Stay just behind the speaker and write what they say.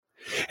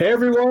Hey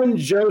everyone,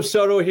 Joe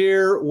Soto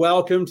here.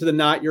 Welcome to the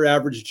Not Your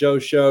Average Joe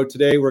Show.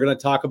 Today we're going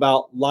to talk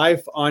about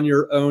life on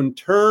your own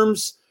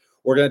terms.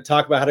 We're going to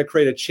talk about how to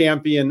create a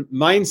champion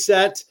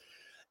mindset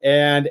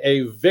and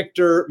a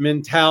victor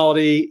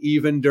mentality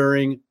even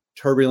during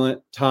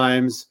turbulent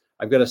times.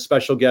 I've got a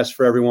special guest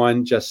for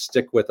everyone. Just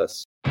stick with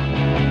us.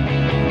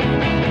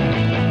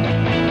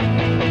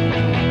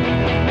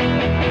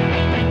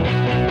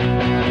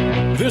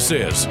 This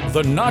is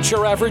the Not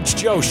Your Average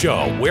Joe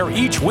Show, where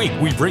each week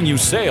we bring you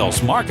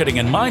sales, marketing,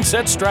 and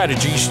mindset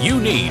strategies you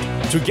need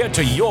to get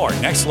to your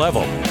next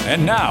level.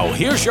 And now,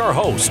 here's your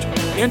host,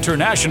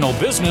 international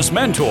business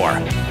mentor,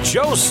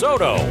 Joe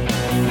Soto.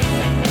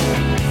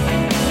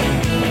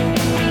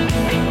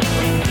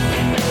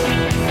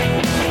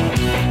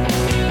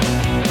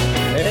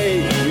 Hey,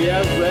 we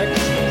have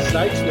Rex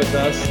Sikes with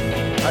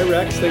us. Hi,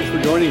 Rex. Thanks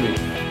for joining me.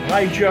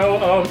 Hi, Joe.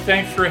 Oh,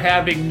 thanks for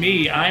having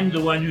me. I'm the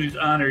one who's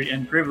honored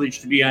and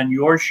privileged to be on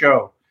your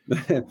show.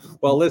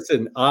 Well,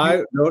 listen,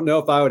 I don't know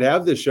if I would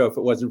have this show if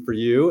it wasn't for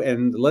you.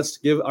 And I'm going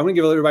to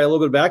give everybody a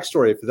little bit of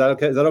backstory. Is that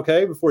okay? Is that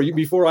okay?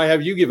 Before I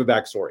have you give a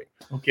backstory.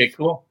 Okay,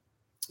 cool.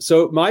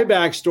 So my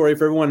backstory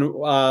for everyone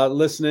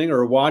listening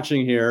or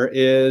watching here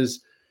is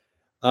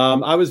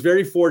I was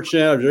very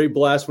fortunate. I was very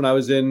blessed when I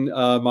was in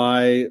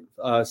my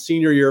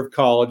senior year of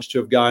college to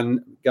have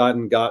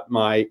got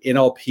my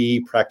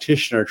NLP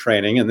practitioner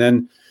training. And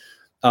then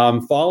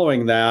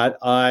following that,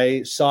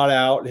 I sought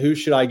out who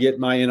should I get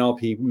my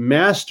NLP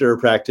master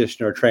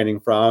practitioner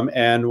training from.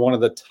 And one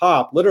of the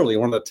top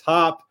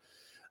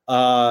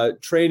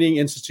training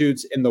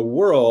institutes in the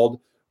world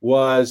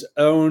was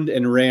owned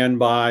and ran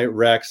by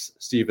Rex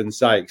Stephen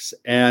Sikes.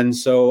 And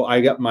so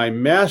I got my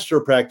master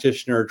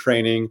practitioner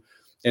training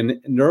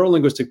in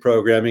neuro-linguistic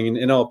programming and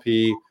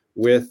NLP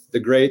with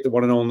the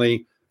one and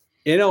only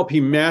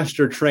NLP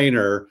master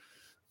trainer,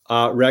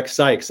 Rex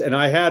Sikes. And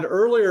I had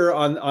earlier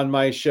on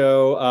my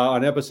show,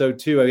 on episode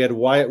 2, I had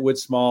Wyatt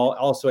Woodsmall,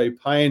 also a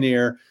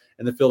pioneer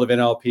in the field of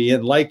NLP.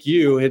 And like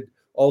you, had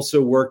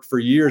also worked for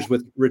years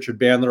with Richard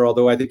Bandler,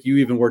 although I think you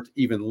even worked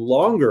even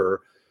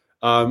longer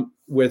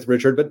with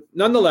Richard. But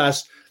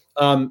nonetheless,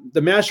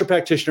 the master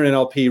practitioner in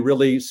NLP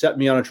really set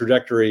me on a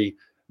trajectory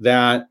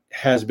that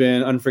has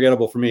been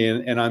unforgettable for me.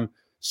 And I'm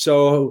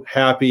so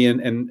happy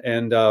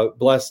and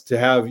blessed to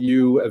have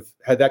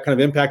had that kind of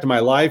impact in my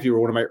life. You were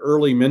one of my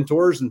early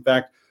mentors. In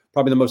fact,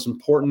 probably the most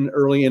important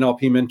early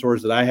NLP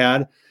mentors that I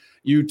had.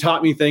 You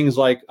taught me things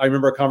like, I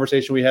remember a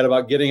conversation we had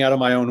about getting out of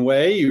my own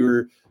way. You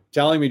were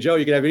telling me, Joe,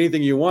 you can have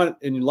anything you want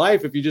in your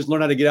life if you just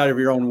learn how to get out of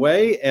your own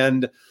way.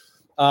 And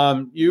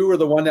you were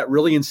the one that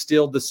really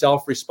instilled the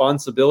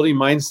self-responsibility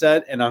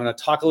mindset. And I'm going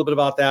to talk a little bit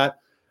about that.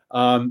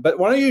 But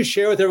why don't you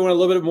share with everyone a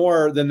little bit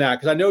more than that?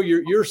 Because I know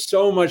you're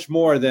so much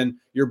more than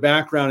your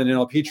background in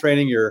NLP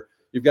training.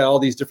 You've got all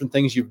these different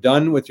things you've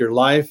done with your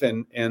life,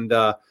 and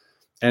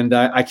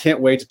I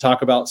can't wait to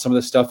talk about some of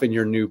the stuff in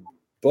your new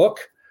book.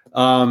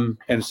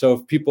 And so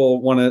if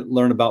people want to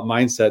learn about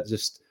mindset,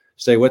 just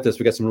stay with us.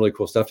 We got some really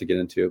cool stuff to get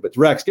into. But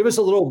Rex, give us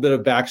a little bit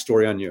of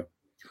backstory on you.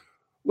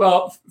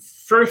 Well,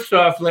 first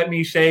off, let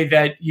me say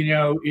that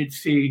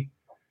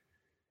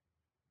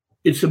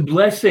it's a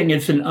blessing.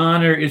 It's an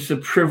honor. It's a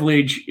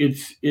privilege.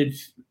 It's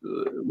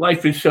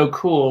life is so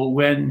cool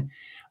when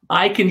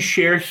I can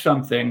share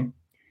something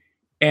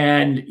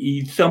and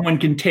someone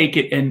can take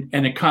it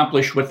and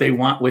accomplish what they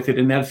want with it.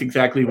 And that's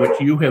exactly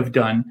what you have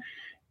done.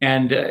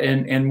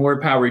 And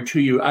more power to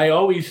you. I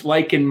always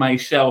liken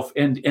myself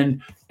and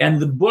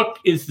the book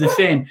is the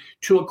same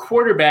to a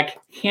quarterback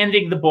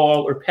handing the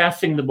ball or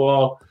passing the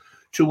ball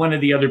to one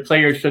of the other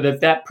players so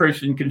that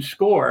person can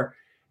score.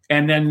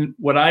 And then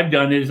what I've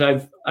done is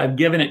I've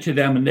given it to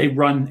them, and they've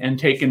run and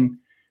taken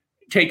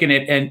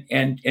it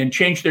and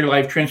changed their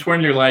life,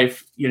 transformed their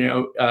life,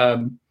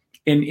 in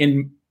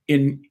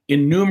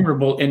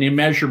innumerable and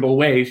immeasurable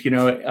ways,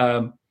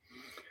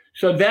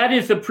 So that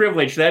is a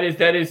privilege. That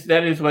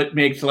is what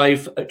makes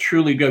life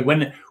truly good.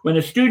 When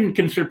a student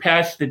can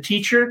surpass the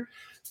teacher,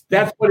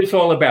 that's what it's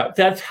all about.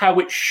 That's how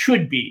it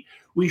should be.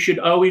 We should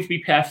always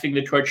be passing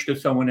the torch to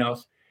someone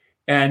else.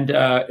 And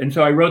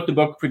so I wrote the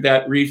book for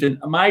that reason.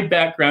 My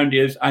background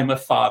is I'm a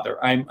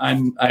father. I'm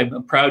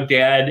a proud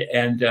dad,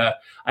 and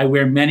I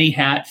wear many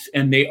hats,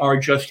 and they are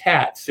just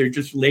hats. They're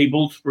just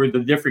labels for the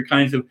different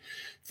kinds of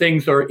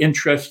things or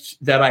interests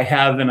that I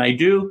have and I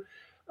do.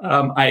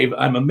 I'm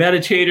a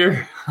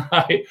meditator.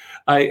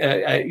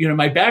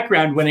 My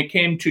background when it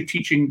came to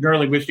teaching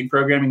neurolinguistic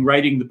programming,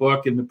 writing the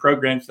book, and the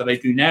programs that I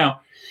do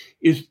now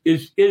is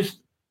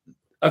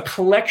a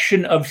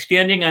collection of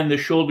standing on the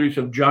shoulders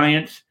of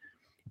giants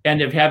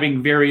and of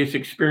having various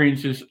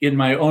experiences in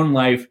my own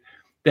life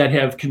that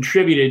have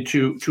contributed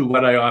to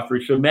what I offer.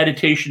 So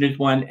meditation is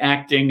one,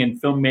 acting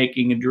and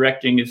filmmaking and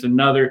directing is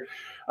another.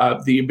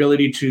 The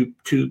ability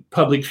to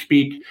public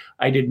speak.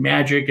 I did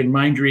magic and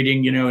mind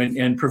reading,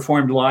 and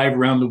performed live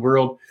around the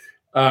world.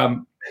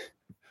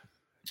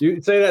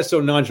 You say that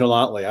so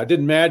nonchalantly. I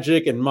did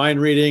magic and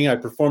mind reading. I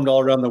performed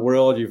all around the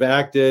world. You've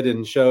acted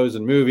in shows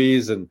and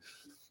movies, and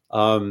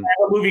I have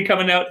a movie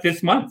coming out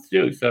this month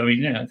too. So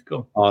it's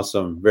cool.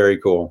 Awesome, very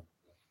cool.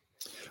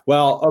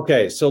 Well,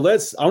 okay. So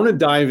I want to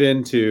dive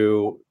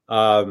into,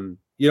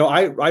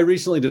 I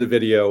recently did a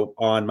video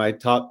on my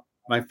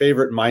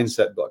favorite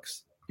mindset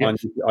books on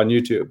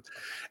YouTube.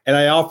 And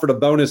I offered a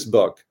bonus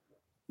book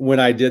when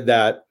I did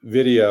that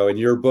video, and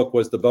your book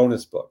was the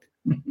bonus book.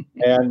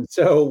 And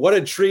so what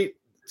a treat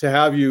to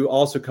have you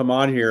also come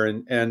on here.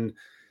 And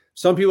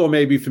some people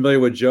may be familiar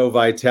with Joe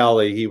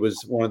Vitale. He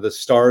was one of the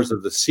stars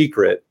of The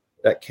Secret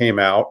that came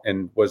out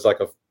and was like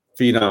a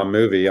phenom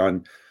movie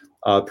on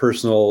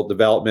personal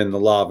development and the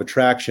law of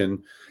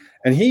attraction.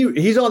 And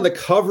he's on the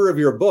cover of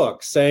your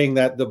book saying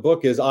that the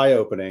book is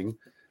eye-opening.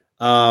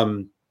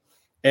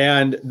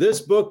 And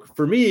this book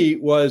for me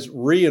was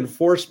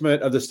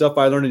reinforcement of the stuff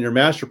I learned in your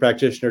master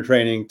practitioner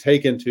training,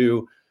 taken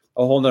to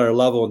a whole nother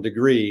level and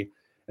degree.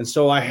 And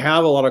so I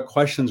have a lot of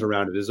questions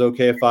around it. Is it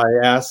okay if I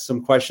ask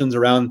some questions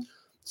around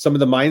some of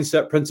the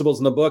mindset principles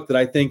in the book that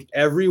I think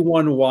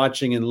everyone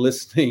watching and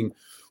listening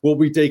will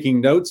be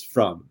taking notes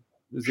from?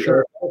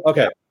 Sure.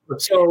 Okay.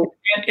 So,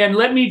 and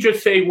let me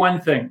just say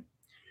one thing.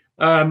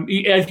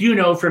 As you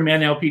know from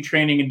NLP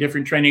training and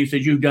different trainings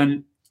that you've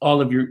done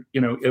all of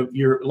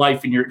your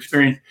life and your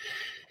experience,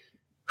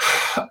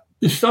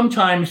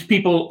 sometimes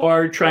people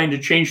are trying to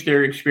change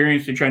their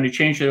experience. They're trying to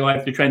change their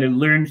life. They're trying to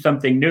learn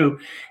something new.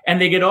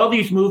 And they get all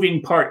these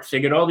moving parts.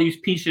 They get all these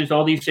pieces,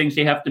 all these things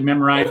they have to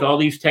memorize, all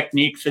these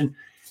techniques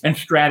and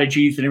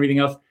strategies and everything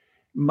else.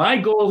 My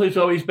goal has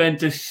always been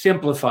to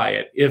simplify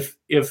it.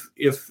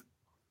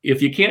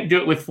 If you can't do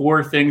it with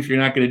 4 things, you're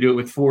not going to do it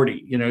with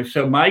 40.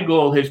 So my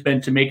goal has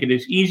been to make it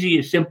as easy,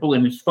 as simple,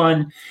 and as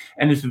fun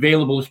and as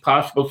available as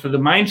possible. So the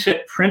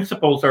mindset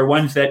principles are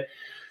ones that,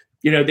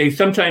 they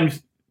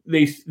sometimes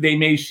they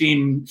may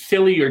seem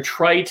silly or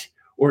trite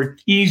or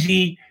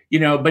easy,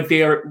 but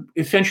they are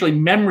essentially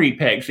memory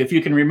pegs. If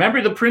you can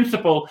remember the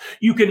principle,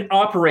 you can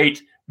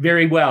operate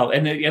very well.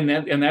 And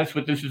that's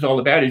what this is all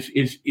about,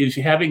 is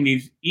having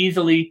these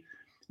easily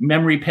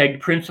memory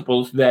pegged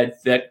principles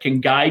that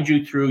can guide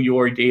you through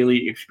your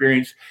daily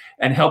experience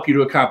and help you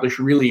to accomplish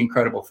really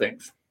incredible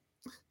things.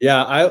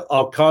 Yeah,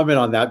 I'll comment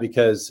on that,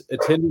 because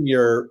attending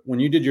when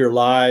you did your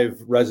live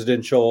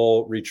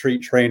residential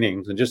retreat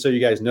trainings, and just so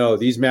you guys know,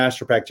 these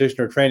master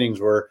practitioner trainings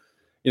were,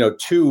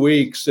 2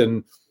 weeks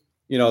and,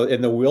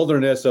 in the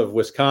wilderness of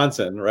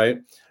Wisconsin, right?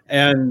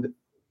 And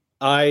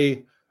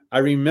I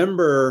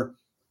remember,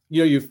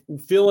 you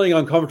feeling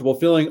uncomfortable,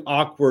 feeling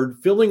awkward,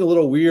 feeling a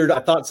little weird. I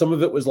thought some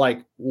of it was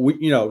like,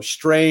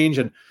 strange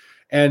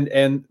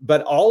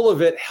but all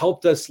of it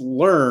helped us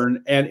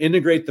learn and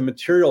integrate the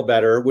material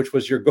better, which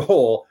was your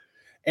goal.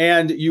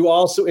 And you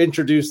also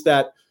introduced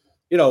that,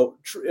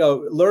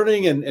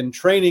 learning and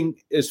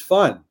training is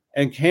fun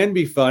and can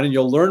be fun, and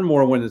you'll learn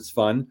more when it's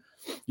fun.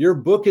 Your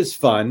book is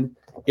fun.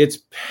 It's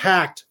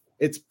packed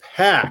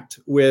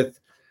with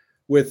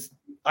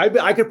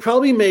I could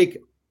probably make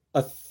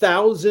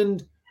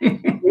 1,000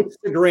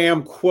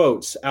 Instagram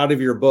quotes out of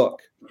your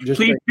book.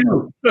 Please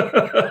do.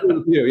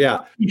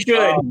 Yeah. You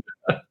should.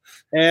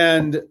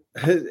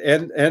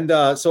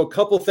 So a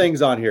couple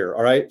things on here.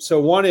 All right.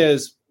 So one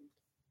is,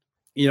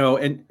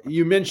 and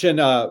you mentioned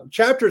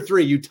chapter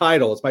 3, you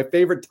title. It's my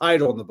favorite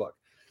title in the book.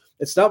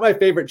 It's not my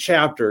favorite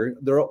chapter.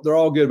 They're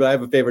all good, but I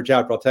have a favorite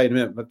chapter. I'll tell you in a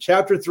minute. But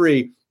chapter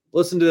 3,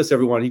 listen to this,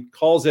 everyone. He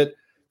calls it,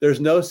 "There's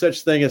no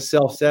such thing as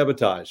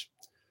self-sabotage."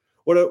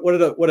 What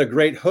a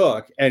great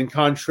hook and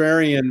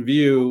contrarian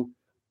view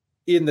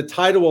in the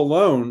title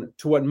alone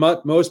to what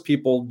most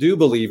people do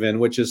believe in,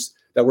 which is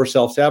that we're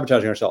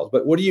self-sabotaging ourselves.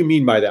 But what do you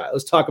mean by that?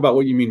 Let's talk about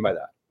what you mean by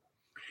that.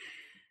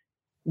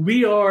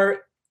 We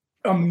are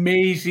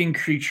amazing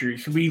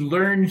creatures. We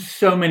learn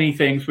so many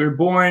things. We're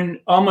born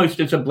almost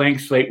as a blank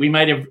slate. We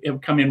might have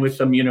come in with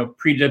some,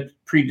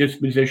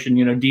 predisposition,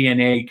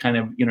 DNA kind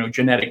of,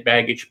 genetic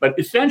baggage. But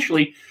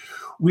essentially,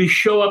 we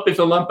show up as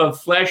a lump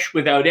of flesh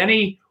without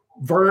any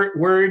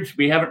words.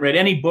 We haven't read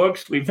any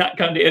books. We've not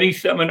gone to any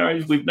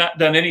seminars. We've not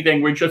done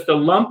anything. We're just a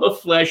lump of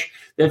flesh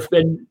that's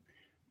been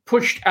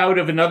pushed out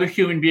of another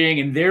human being.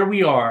 And there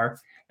we are.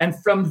 And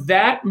from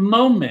that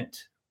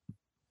moment,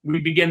 we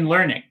begin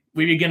learning.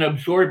 We begin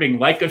absorbing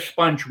like a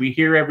sponge. We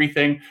hear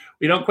everything.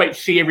 We don't quite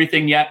see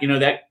everything yet.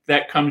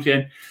 That comes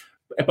in,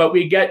 but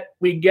we get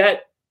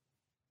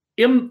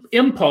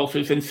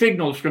impulses and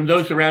signals from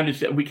those around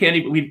us that we can't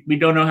even, we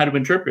don't know how to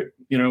interpret.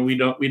 We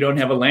don't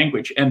have a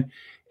language.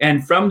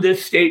 And from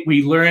this state,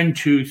 we learn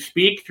to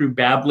speak through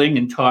babbling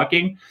and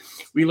talking.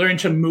 We learn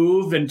to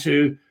move and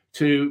to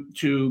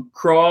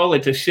crawl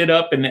and to sit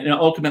up and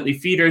ultimately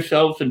feed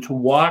ourselves and to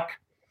walk.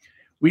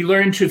 We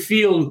learn to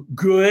feel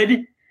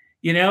good,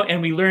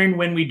 and we learn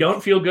when we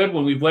don't feel good,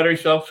 when we've wet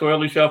ourselves,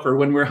 soiled ourselves, or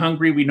when we're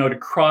hungry. We know to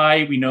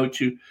cry. We know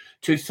to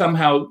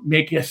somehow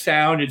make a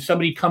sound, and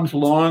somebody comes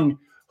along,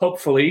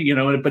 hopefully,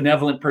 a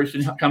benevolent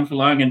person comes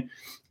along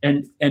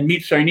and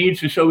meets our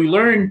needs. And so we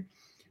learn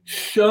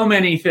so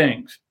many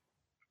things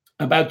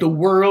about the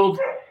world,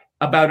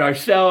 about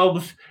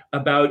ourselves,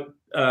 about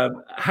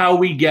how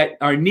we get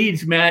our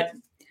needs met.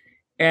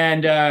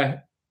 And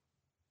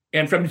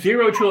from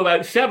 0 to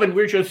about 7,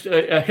 we're just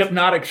a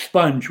hypnotic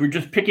sponge. We're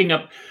just picking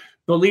up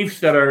beliefs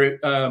that are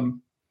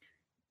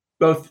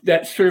both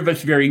that serve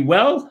us very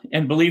well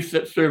and beliefs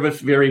that serve us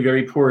very,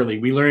 very poorly.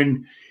 We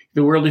learn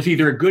the world is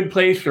either a good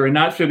place or a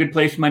not so good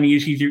place. Money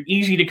is either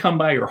easy to come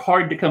by or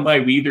hard to come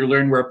by. We either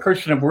learn we're a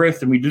person of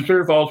worth and we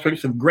deserve all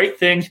sorts of great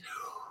things,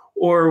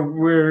 or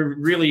we're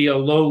really a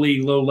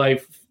lowly, low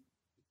life,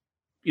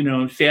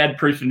 sad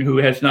person who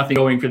has nothing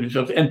going for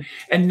themselves. And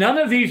none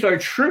of these are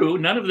true.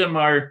 None of them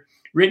are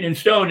written in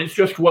stone. It's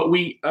just what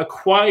we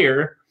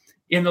acquire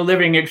in the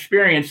living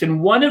experience.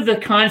 And one of the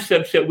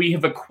concepts that we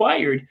have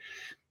acquired,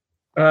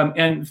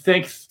 and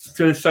thanks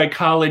to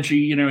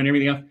psychology, and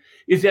everything else,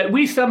 is that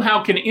we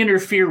somehow can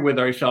interfere with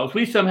ourselves.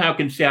 We somehow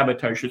can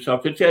sabotage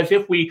ourselves. It's as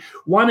if we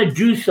want to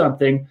do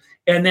something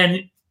and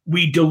then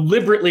we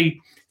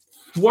deliberately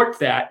thwart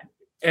that.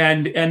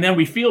 And then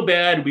we feel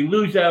bad, we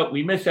lose out,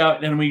 we miss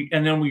out, and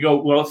then we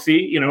go, well,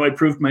 see, I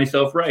proved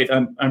myself right.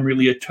 I'm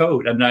really a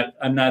toad. I'm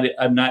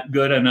not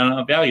good. I'm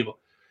not valuable.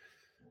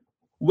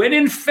 When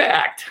in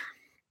fact,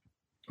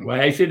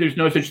 why I say there's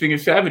no such thing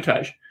as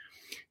sabotage,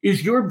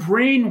 is your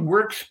brain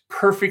works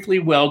perfectly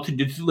well to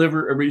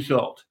deliver a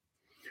result.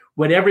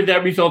 Whatever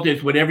that result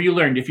is, whatever you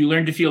learned. If you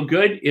learn to feel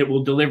good, it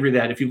will deliver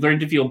that. If you learn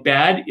to feel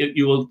bad, it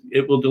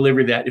will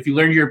deliver that. If you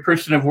learn you're a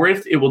person of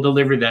worth, it will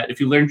deliver that. If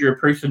you learned you're a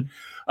person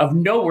of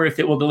no worth,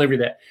 it will deliver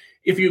that.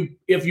 If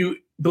you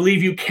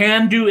believe you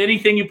can do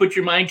anything you put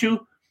your mind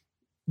to,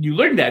 you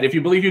learn that. If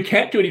you believe you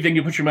can't do anything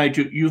you put your mind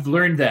to, you've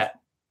learned that.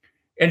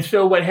 And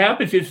so what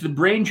happens is the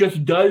brain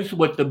just does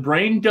what the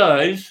brain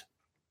does,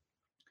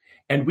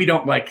 and we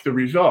don't like the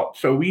result.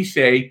 So we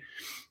say,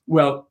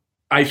 well,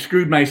 I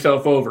screwed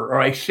myself over, or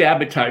I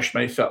sabotaged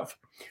myself.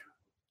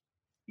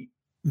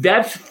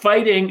 That's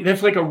fighting.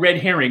 That's like a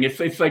red herring. It's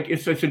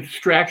a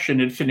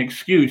distraction. It's an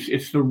excuse.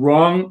 It's the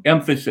wrong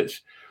emphasis.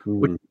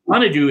 What you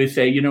want to do is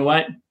say, you know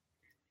what?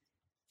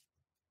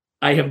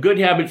 I have good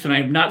habits and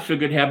I have not so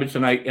good habits,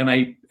 and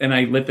I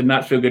let the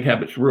not so good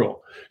habits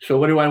rule. So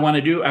what do I want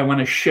to do? I want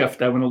to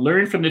shift. I want to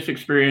learn from this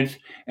experience,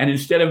 and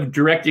instead of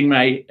directing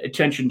my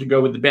attention to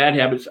go with the bad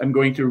habits, I'm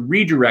going to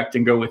redirect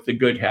and go with the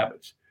good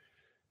habits.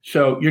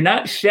 So you're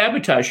not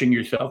sabotaging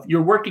yourself.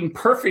 You're working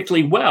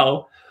perfectly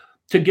well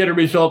to get a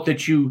result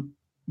that you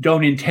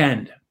don't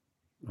intend.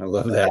 I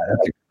love that.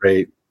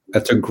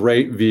 That's a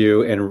great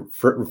view and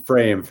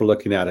frame for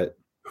looking at it.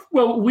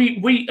 Well,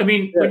 when you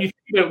think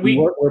about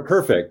it, we're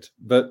perfect,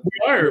 but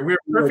we're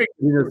perfect.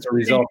 It's a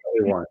result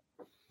that we want.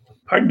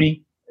 Pardon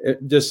me.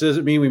 It just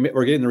doesn't mean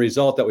we're getting the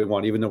result that we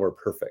want, even though we're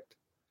perfect.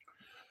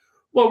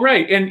 Well,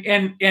 right,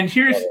 and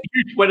here's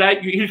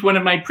one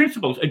of my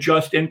principles: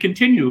 adjust and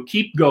continue.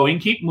 Keep going,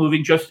 keep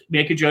moving. Just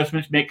make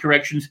adjustments, make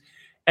corrections,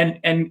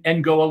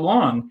 and go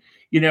along.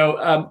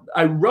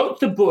 I wrote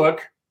the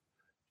book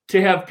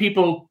to have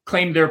people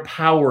claim their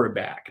power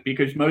back,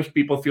 because most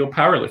people feel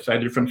powerless,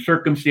 either from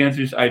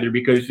circumstances, either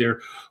because they're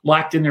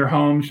locked in their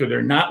homes, or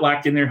they're not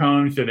locked in their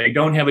homes, or they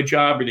don't have a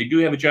job, or they do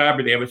have a job,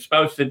 or they have a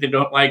spouse that they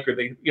don't like, or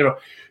they,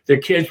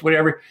 their kids,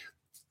 whatever.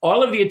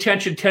 All of the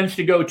attention tends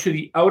to go to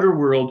the outer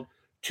world,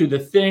 to the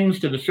things,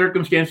 to the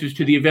circumstances,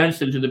 to the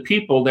events, and to the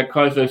people that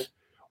cause us,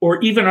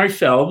 or even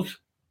ourselves,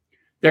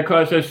 that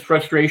cause us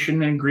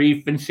frustration and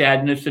grief and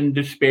sadness and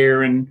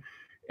despair and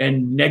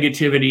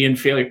negativity and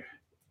failure.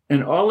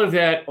 And all of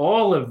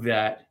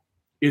that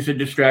is a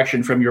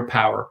distraction from your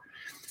power.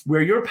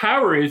 Where your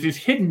power is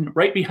hidden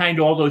right behind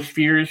all those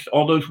fears,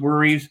 all those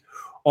worries,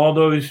 all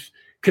those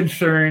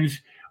concerns,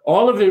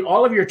 all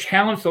of your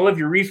talents, all of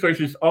your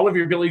resources, all of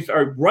your abilities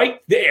are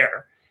right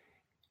there.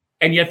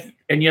 And yet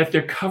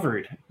they're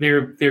covered.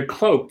 They're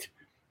cloaked.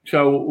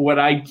 So what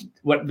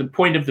the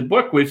point of the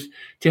book was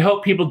to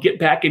help people get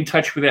back in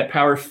touch with that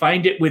power,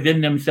 find it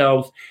within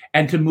themselves,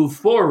 and to move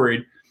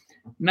forward,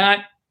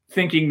 not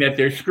thinking that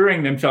they're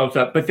screwing themselves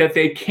up, but that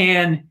they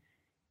can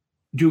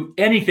do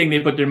anything they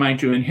put their mind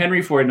to. And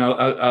Henry Ford, and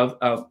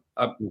I'll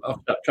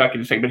stop talking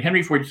in a second, but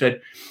Henry Ford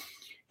said,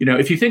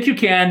 if you think you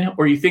can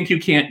or you think you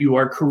can't, you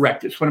are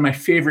correct. It's one of my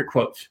favorite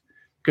quotes,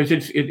 because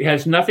it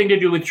has nothing to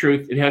do with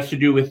truth. It has to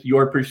do with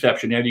your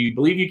perception. Either you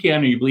believe you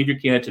can or you believe you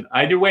can't. And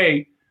either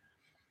way,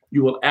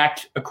 you will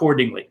act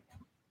accordingly.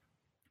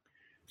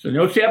 So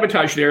no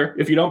sabotage there.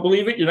 If you don't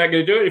believe it, you're not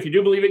going to do it. If you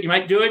do believe it, you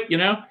might do it,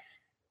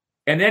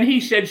 And then he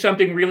said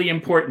something really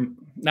important,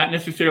 not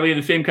necessarily in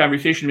the same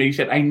conversation, but he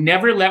said, I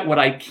never let what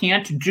I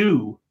can't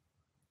do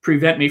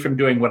prevent me from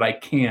doing what I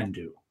can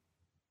do.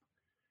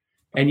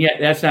 And yet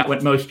that's not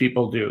what most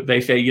people do.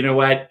 They say, you know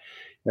what?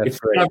 It's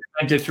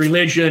government, it's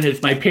religion,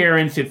 it's my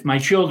parents, it's my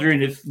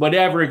children, it's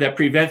whatever that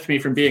prevents me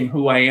from being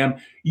who I am.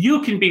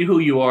 You can be who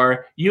you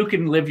are. You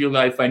can live your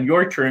life on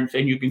your terms,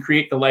 and you can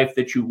create the life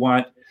that you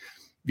want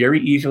very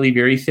easily,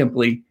 very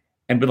simply,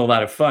 and with a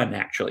lot of fun,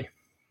 actually.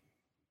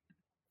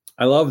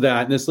 I love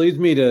that. And this leads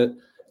me to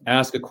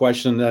ask a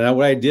question. And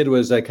what I did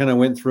was I kind of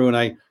went through and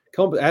I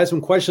had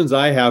some questions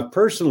I have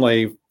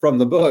personally from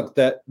the book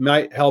that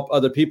might help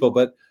other people.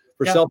 But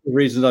for selfish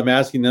reasons, I'm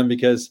asking them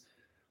because,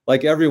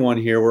 like everyone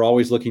here, we're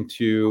always looking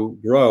to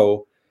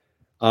grow.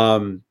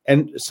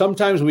 And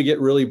sometimes we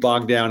get really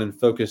bogged down and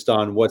focused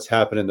on what's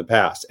happened in the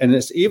past. And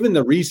it's even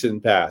the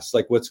recent past,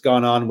 like what's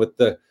gone on with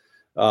the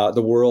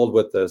world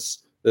with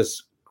this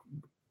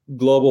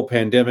global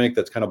pandemic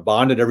that's kind of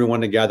bonded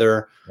everyone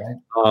together.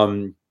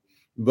 Right.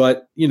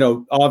 But,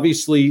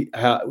 obviously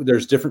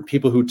there's different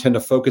people who tend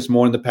to focus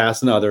more in the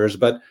past than others.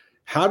 But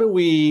how do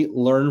we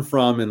learn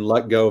from and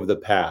let go of the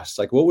past?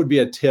 Like, what would be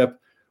a tip,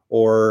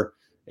 or,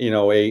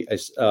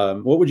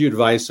 what would you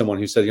advise someone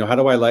who said, how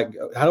do I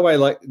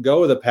let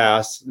go of the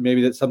past?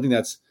 Maybe that's something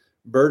that's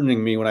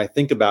burdening me when I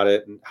think about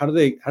it. And how do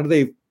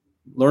they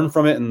learn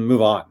from it and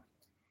move on?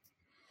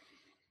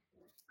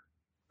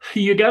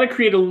 You got to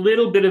create a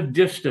little bit of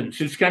distance.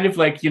 It's kind of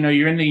like,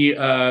 you're in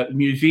the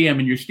museum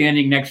and you're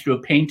standing next to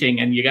a painting,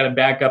 and you got to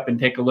back up and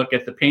take a look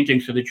at the painting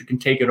so that you can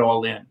take it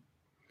all in.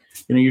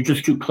 You're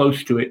just too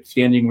close to it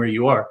standing where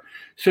you are.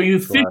 So you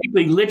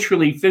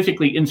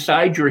physically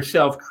inside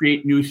yourself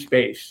create new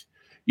space.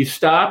 You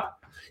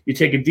stop, you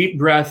take a deep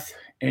breath,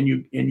 and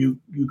you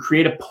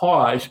create a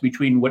pause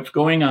between what's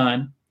going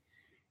on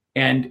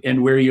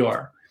and where you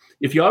are.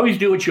 If you always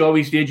do what you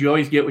always did, you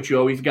always get what you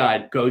always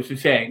got, goes the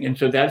saying. And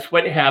so that's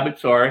what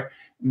habits are.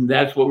 And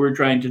that's what we're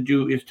trying to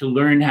do, is to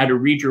learn how to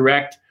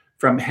redirect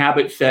from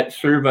habits that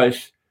serve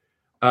us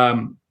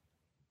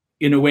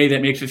in a way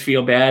that makes us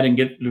feel bad and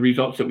get the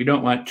results that we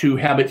don't want, to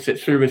habits that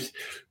serve us,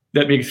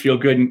 that make us feel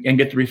good and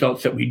get the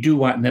results that we do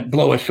want and that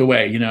blow us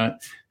away,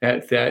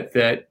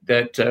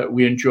 that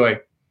we enjoy.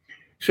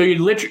 So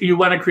you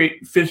want to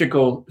create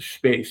physical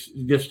space,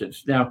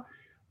 distance. Now,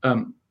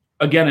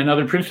 again,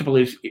 another principle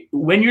is,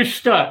 when you're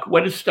stuck,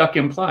 what does stuck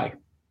imply?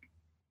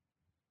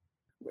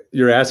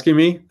 You're asking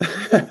me?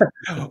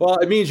 Well,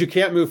 it means you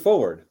can't move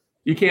forward.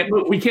 You can't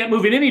move. We can't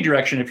move in any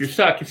direction if you're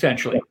stuck,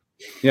 essentially.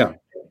 Yeah.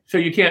 So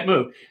you can't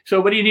move.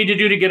 So what do you need to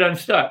do to get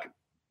unstuck?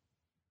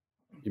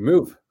 You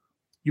move.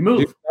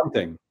 Do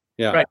something.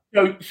 Yeah. Right.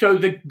 So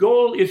the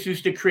goal is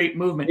just to create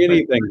movement.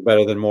 Anything's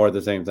better than more of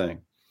the same thing.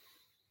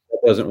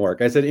 That doesn't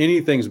work. I said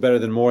anything's better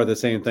than more of the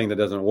same thing that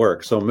doesn't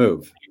work. So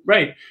move.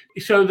 Right.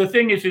 So the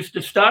thing is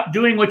to stop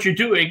doing what you're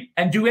doing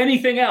and do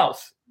anything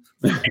else.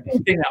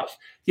 Anything else.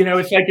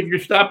 It's like if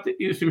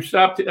you're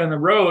stopped on the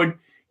road,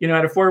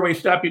 at a four-way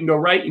stop, you can go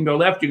right, you can go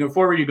left, you can go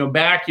forward, you can go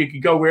back, you can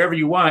go wherever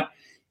you want.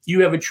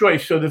 You have a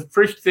choice. So the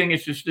first thing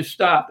is just to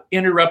stop,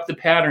 interrupt the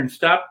pattern,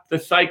 stop the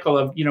cycle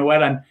of,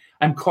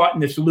 I'm caught in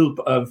this loop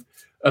of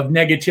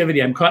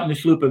negativity. I'm caught in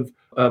this loop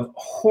of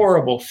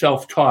horrible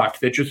self-talk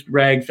that just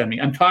rags on me.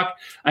 I'm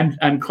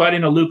caught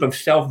in a loop of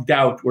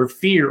self-doubt or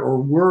fear or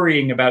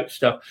worrying about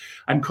stuff.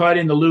 I'm caught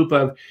in the loop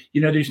of,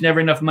 there's never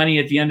enough money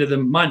at the end of the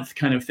month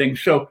kind of thing.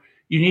 So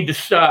you need to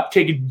stop,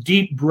 take a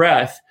deep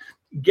breath,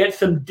 get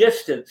some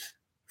distance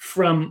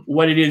from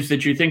what it is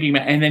that you're thinking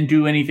about, and then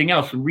do anything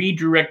else.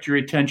 Redirect your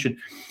attention.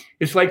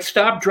 It's like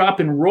stop, drop,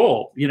 and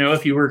roll.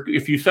 If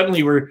you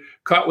suddenly were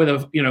caught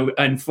with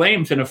in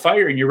flames in a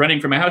fire and you're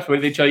running from a house, what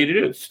do they tell you to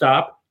do?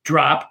 Stop,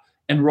 drop,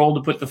 and roll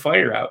to put the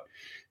fire out.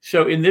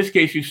 So in this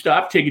case, you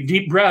stop, take a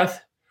deep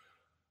breath,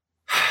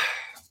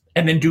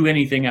 and then do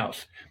anything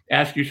else.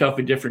 Ask yourself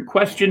a different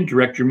question,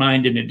 direct your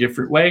mind in a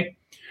different way.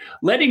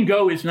 Letting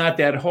go is not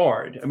that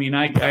hard. I mean,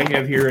 I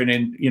have here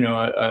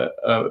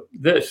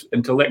this,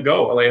 and to let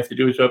go, all I have to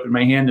do is open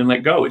my hand and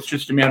let go. It's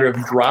just a matter of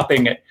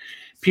dropping it.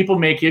 People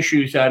make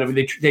issues out of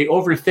it. They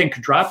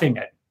overthink dropping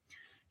it.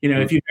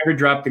 If you've ever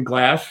dropped a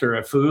glass or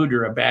a food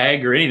or a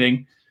bag or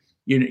anything,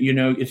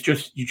 it's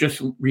just, you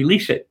just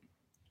release it.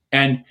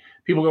 And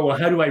people go, well,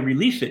 how do I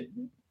release it?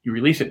 You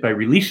release it by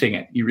releasing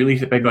it. You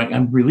release it by going,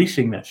 I'm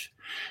releasing this.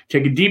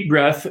 Take a deep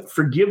breath,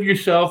 forgive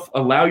yourself,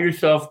 allow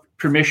yourself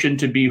permission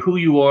to be who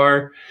you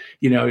are.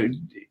 The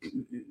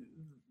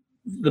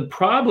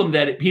problem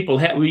that people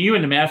have, well, you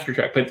in the master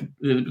track, but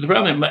the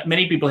problem that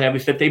many people have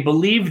is that they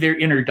believe their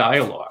inner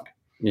dialogue.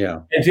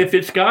 Yeah. As if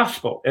it's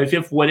gospel, as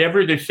if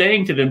whatever they're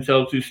saying to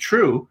themselves is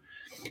true.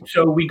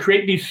 So we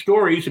create these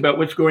stories about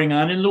what's going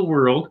on in the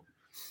world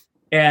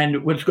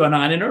and what's going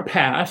on in our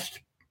past,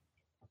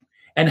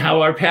 and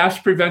how our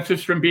past prevents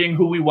us from being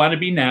who we want to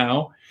be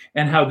now,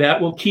 and how that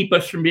will keep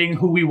us from being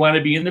who we want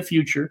to be in the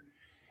future.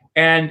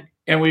 And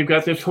we've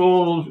got this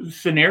whole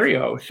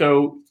scenario.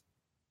 So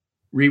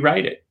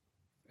rewrite it.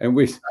 And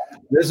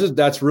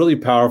that's really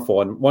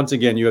powerful. And once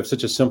again, you have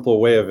such a simple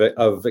way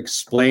of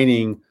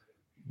explaining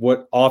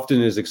what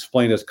often is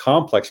explained as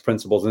complex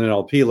principles in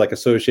NLP, like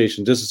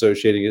association,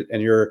 disassociating,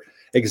 and your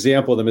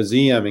example of the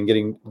museum and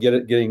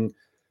getting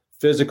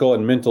physical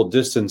and mental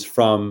distance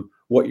from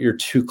what you're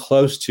too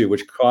close to,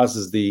 which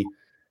causes the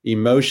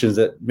emotions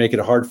that make it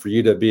hard for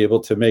you to be able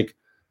to make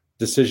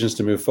decisions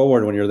to move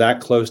forward when you're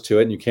that close to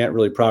it and you can't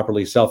really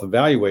properly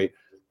self-evaluate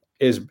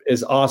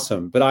is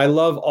awesome. But I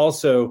love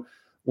also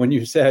when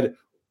you said,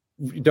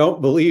 don't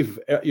believe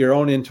your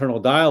own internal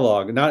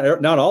dialogue,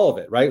 not all of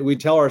it, right? We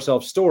tell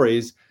ourselves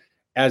stories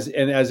as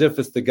if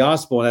it's the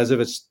gospel and as if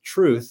it's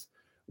truth,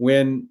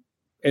 when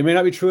it may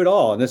not be true at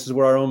all. And this is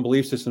where our own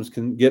belief systems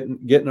can get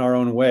in our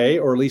own way,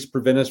 or at least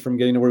prevent us from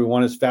getting to where we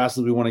want as fast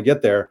as we want to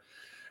get there.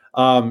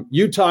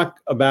 You talk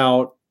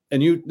about,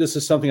 this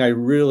is something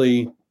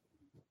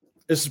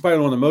this is probably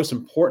one of the most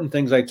important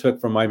things I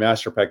took from my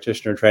master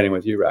practitioner training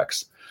with you,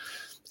 Rex.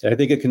 And I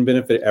think it can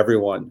benefit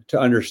everyone to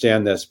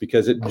understand this,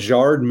 because it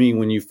jarred me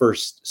when you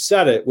first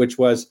said it, which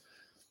was,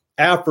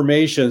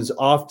 affirmations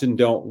often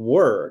don't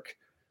work,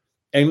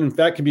 and in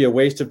fact can be a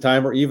waste of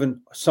time or even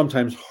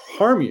sometimes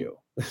harm you,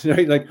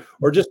 right? Like,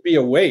 or just be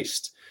a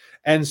waste.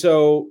 And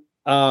so,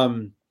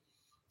 and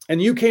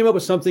you came up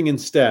with something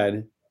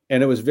instead,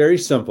 and it was very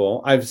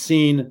simple. I've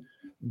seen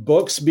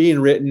books being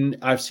written.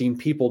 I've seen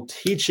people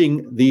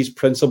teaching these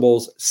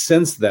principles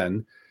since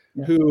then,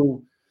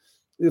 who,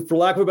 for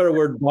lack of a better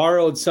word,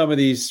 borrowed some of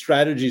these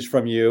strategies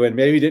from you and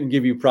maybe didn't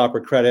give you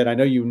proper credit. I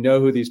know you know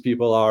who these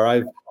people are.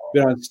 I've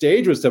been on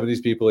stage with some of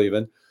these people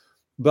even.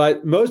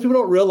 But most people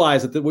don't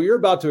realize that what you're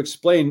about to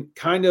explain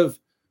kind of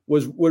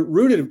was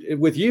rooted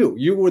with you.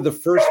 You were the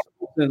first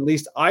person, at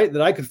least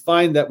that I could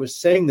find, that was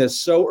saying this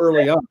so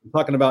early on. I'm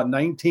talking about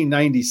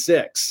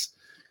 1996.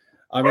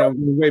 I mean,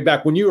 I'm way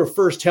back when you were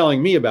first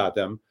telling me about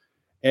them.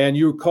 And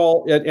you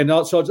call it, and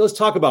so let's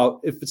talk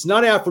about, if it's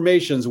not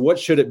affirmations, what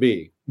should it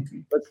be?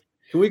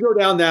 Can we go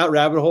down that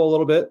rabbit hole a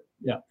little bit?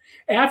 Yeah.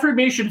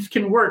 Affirmations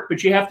can work,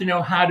 but you have to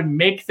know how to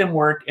make them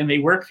work. And they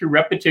work through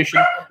repetition,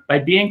 by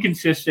being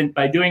consistent,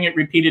 by doing it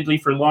repeatedly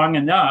for long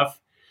enough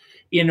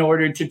in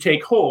order to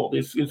take hold.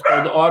 It's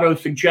called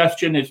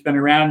auto-suggestion. It's been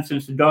around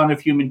since the dawn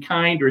of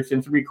humankind, or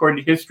since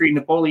recorded history.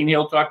 Napoleon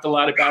Hill talked a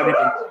lot about it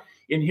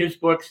in his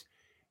books.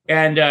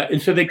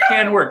 And so they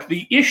can work.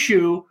 The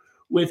issue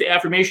with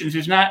affirmations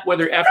is not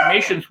whether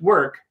affirmations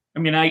work. I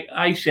mean,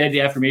 I said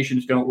the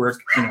affirmations don't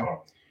work,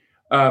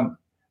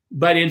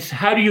 but it's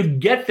how do you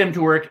get them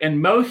to work?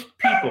 And most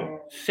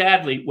people,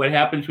 sadly, what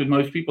happens with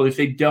most people is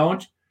they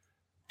don't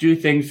do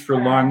things for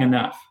long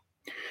enough.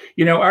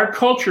 Our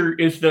culture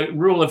is the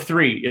rule of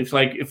three. It's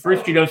like, if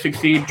first you don't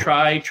succeed,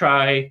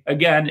 try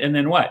again, and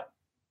then what?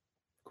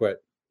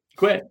 Quit.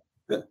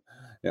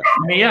 Yeah.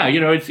 I mean,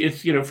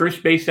 it's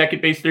first base,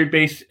 second base, third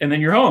base, and then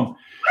you're home.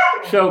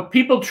 So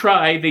people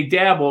try, they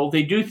dabble,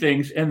 they do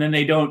things, and then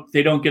they don't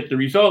get the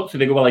results. So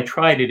they go, well, I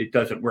tried it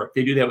doesn't work.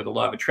 They do that with the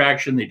law of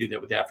attraction. They do that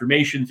with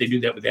affirmations. They do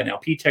that with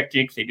NLP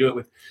techniques. They do it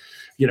with,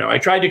 I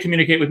tried to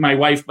communicate with my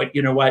wife, but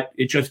you know what?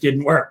 It just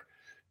didn't work.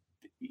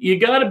 You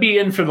got to be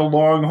in for the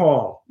long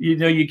haul.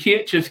 You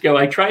can't just go,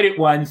 I tried it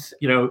once.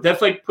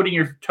 That's like putting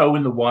your toe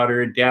in the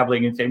water and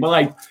dabbling and saying,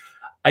 well,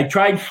 I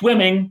tried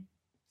swimming.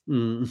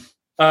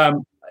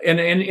 And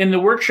in the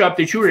workshop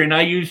that you were in,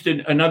 I used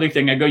another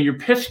thing. I go, your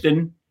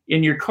piston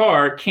in your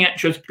car can't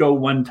just go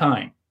one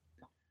time.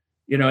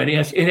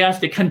 It has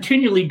to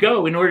continually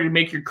go in order to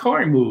make your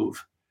car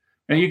move.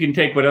 Now you can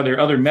take what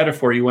other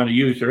metaphor you want to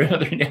use, or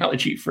another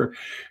analogy for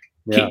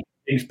keeping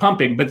things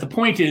pumping. But the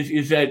point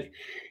is that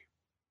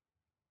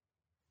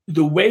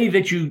the way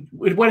that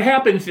what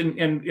happens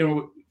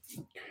in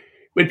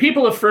when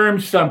people affirm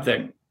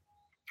something,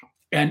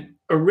 and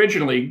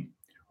originally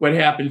what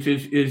happens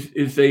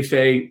is they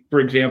say, for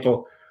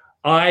example,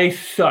 I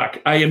suck.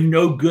 I am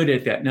no good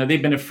at that. Now,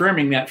 they've been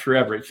affirming that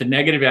forever. It's a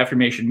negative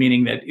affirmation,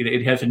 meaning that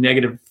it has a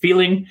negative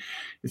feeling.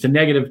 It's a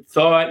negative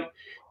thought.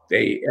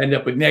 They end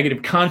up with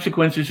negative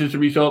consequences as a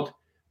result,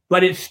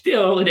 but it's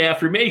still an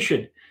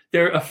affirmation.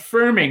 They're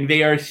affirming,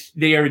 they are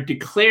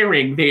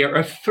declaring, they are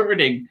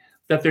asserting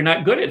that they're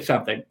not good at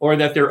something, or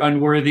that they're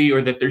unworthy,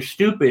 or that they're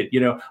stupid.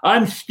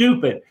 I'm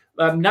stupid.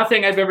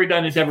 Nothing I've ever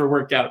done has ever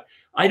worked out.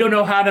 I don't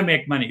know how to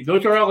make money.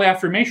 Those are all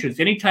affirmations.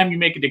 Anytime you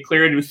make a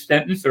declarative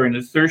sentence or an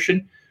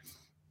assertion,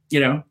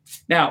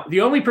 Now,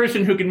 the only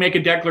person who can make a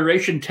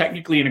declaration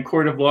technically in a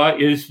court of law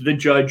is the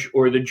judge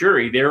or the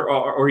jury. They're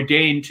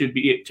ordained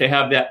to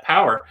have that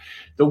power.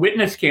 The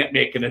witness can't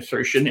make an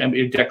assertion,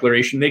 a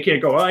declaration. They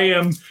can't go, I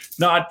am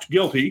not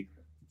guilty.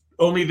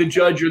 Only the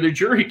judge or the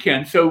jury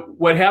can. So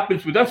what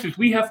happens with us is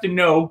we have to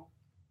know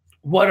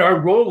what our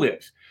role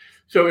is.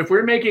 So if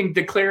we're making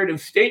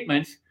declarative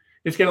statements,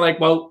 it's kind of like,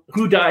 well,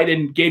 who died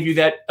and gave you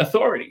that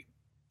authority?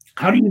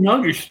 How do you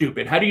know you're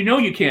stupid? How do you know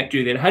you can't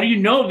do that? How do you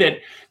know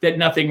that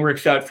nothing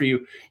works out for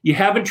you? You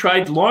haven't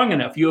tried long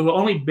enough. You have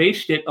only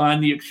based it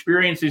on the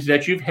experiences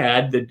that you've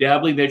had, the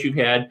dabbling that you've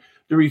had,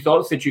 the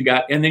results that you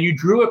got, and then you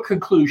drew a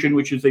conclusion,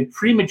 which is a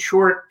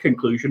premature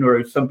conclusion, or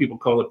as some people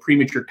call it,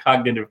 premature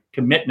cognitive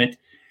commitment,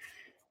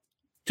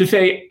 to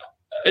say,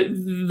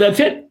 that's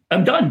it,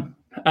 I'm done.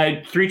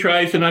 3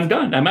 tries and I'm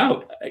done. I'm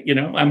out.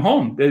 I'm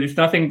home. There's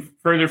nothing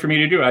further for me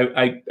to do.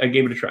 I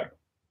gave it a try.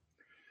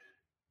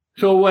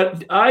 So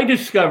what I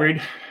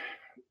discovered,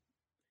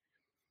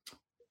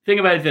 think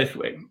about it this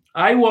way.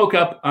 I woke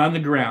up on the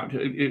ground.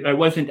 I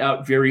wasn't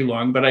out very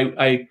long, but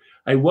I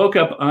woke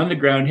up on the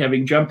ground,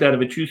 having jumped out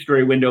of a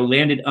 2-story window,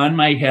 landed on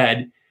my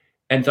head,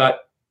 and thought,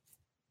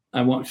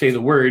 I won't say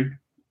the word,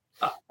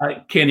 I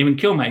can't even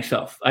kill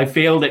myself. I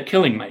failed at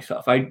killing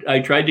myself. I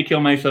tried to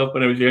kill myself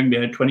when I was a young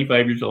man,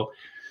 25 years old.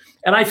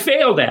 And I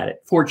failed at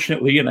it,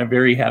 fortunately, and I'm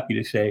very happy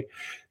to say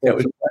that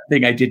was one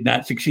thing I did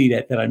not succeed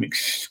at that I'm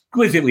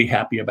exquisitely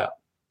happy about.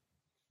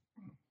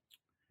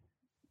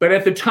 But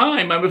at the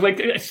time, I was like,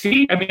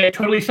 see, I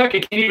totally suck. I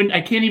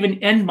can't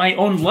even end my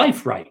own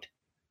life right.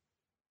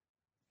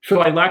 So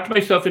I locked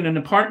myself in an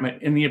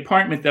apartment, in the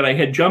apartment that I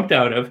had jumped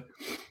out of,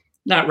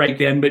 not right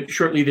then, but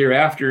shortly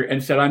thereafter,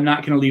 and said, I'm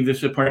not going to leave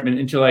this apartment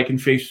until I can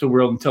face the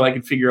world, until I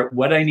can figure out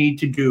what I need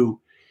to do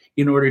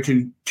in order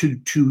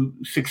to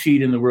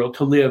succeed in the world,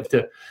 to live,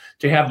 to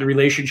to have the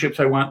relationships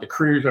I want, the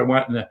careers I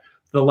want, and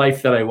the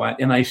life that I want.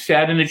 And I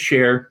sat in a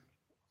chair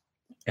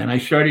and I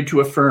started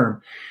to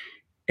affirm.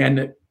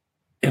 And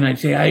I'd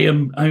say,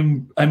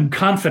 I'm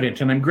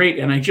confident and I'm great.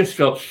 And I just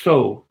felt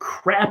so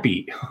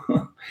crappy.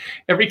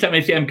 Every time I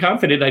say I'm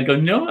confident, I'd go,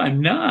 no,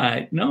 I'm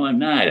not. No, I'm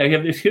not. I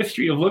have this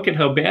history of look at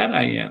how bad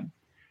I am.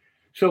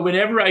 So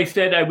whenever I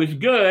said I was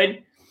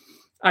good,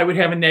 I would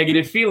have a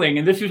negative feeling.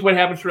 And this is what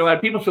happens for a lot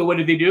of people. So what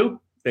do?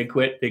 They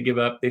quit. They give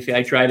up. They say,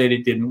 I tried it.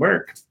 It didn't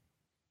work.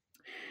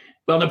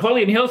 Well,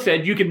 Napoleon Hill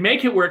said, you can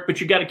make it work,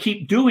 but you got to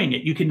keep doing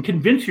it. You can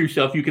convince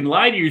yourself, you can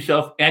lie to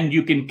yourself, and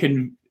you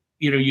can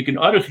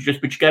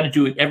auto-suggest, but you got to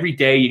do it every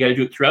day. You got to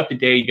do it throughout the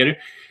day.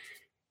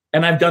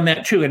 And I've done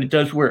that too, and it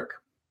does work.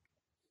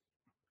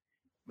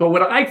 But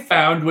what I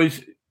found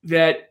was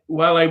that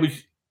while I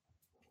was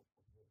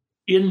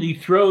in the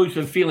throes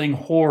of feeling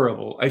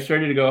horrible, I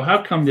started to go,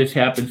 how come this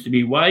happens to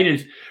me? Why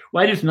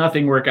does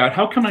nothing work out?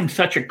 How come I'm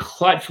such a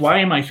klutz? Why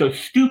am I so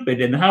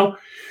stupid? And how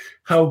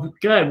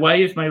God, why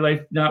is my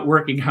life not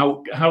working?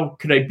 How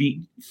could I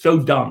be so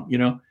dumb?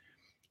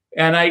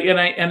 And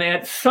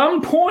at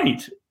some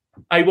point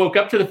I woke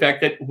up to the fact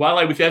that while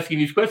I was asking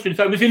these questions,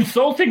 I was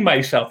insulting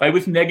myself. I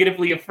was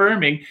negatively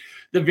affirming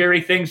the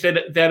very things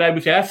that I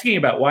was asking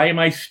about. Why am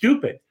I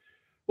stupid?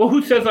 Well,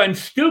 who says I'm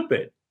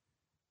stupid?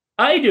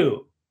 I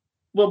do.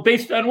 Well,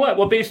 based on what?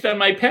 Well, based on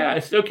my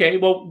past. Okay,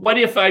 well, what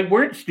if I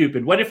weren't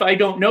stupid? What if I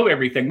don't know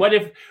everything? What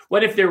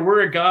if there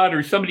were a God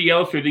or somebody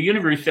else or the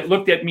universe that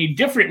looked at me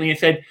differently and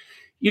said,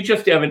 you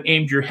just haven't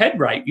aimed your head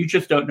right. You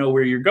just don't know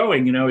where you're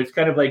going. It's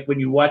kind of like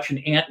when you watch an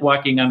ant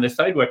walking on the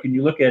sidewalk and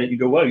you look at it and you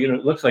go, well,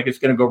 it looks like it's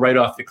going to go right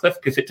off the cliff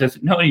because it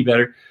doesn't know any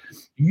better.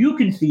 You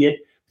can see it.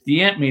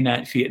 The ant may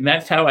not see it. And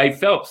that's how I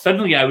felt.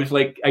 Suddenly I was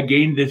like, I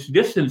gained this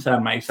distance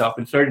on myself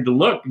and started to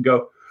look and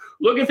go,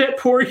 look at that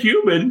poor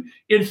human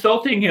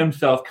insulting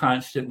himself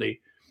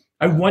constantly.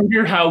 I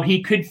wonder how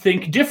he could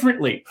think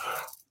differently.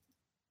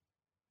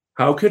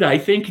 How could I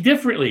think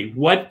differently?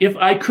 What if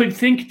I could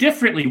think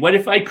differently? What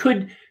if I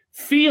could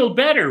feel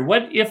better?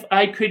 What if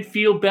I could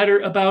feel better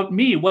about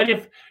me? What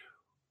if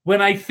when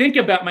I think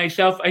about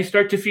myself, I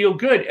start to feel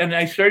good? And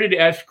I started to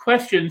ask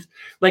questions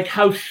like,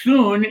 how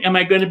soon am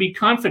I going to be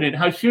confident?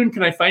 How soon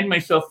can I find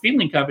myself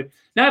feeling confident?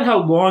 Not how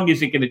long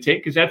is it going to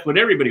take, because that's what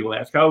everybody will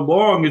ask. How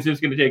long is this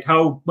going to take?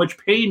 How much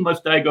pain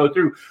must I go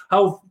through?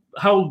 How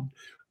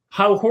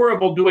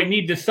horrible do I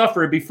need to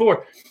suffer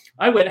before?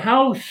 I went,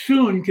 how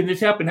soon can this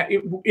happen?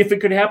 If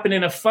it could happen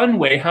in a fun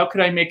way, how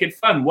could I make it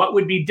fun? What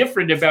would be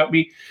different about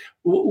me?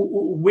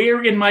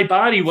 Where in my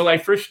body will I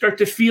first start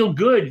to feel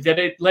good, that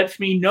it lets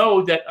me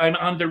know that I'm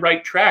on the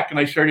right track? And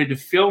I started to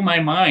fill my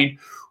mind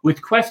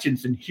with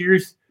questions. And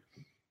here's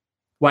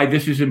why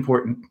this is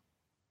important.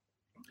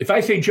 If I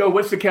say, Joe,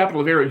 what's the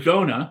capital of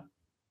Arizona?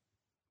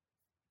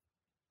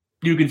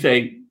 You can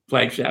say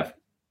Flagstaff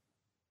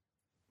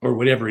or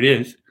whatever it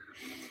is.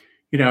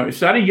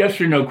 It's not a yes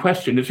or no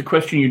question. It's a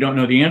question you don't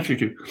know the answer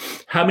to.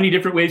 How many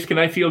different ways can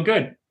I feel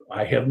good?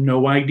 I have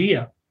no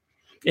idea.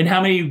 In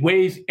how many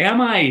ways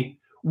am I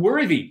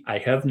worthy? I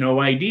have no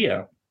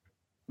idea.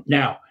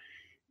 Now,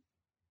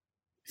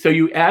 so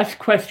you ask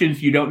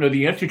questions you don't know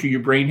the answer to.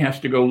 Your brain has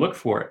to go look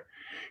for it.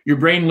 Your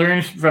brain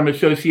learns from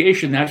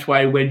association. That's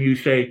why when you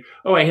say,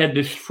 oh, I had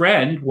this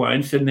friend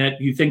once, and that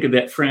you think of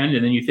that friend,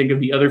 and then you think of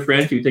the other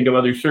friends, you think of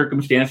other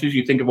circumstances,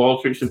 you think of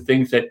all sorts of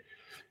things that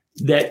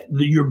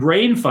your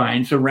brain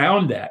finds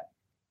around that.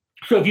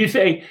 So if you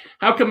say,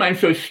 how come I'm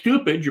so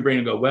stupid? Your brain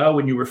will go, well,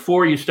 when you were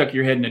 4, you stuck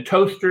your head in a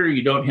toaster.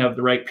 You don't have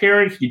the right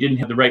parents. You didn't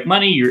have the right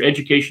money. Your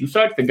education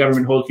sucked. The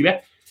government holds you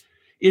back.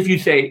 If you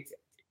say,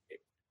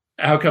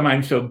 how come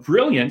I'm so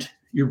brilliant?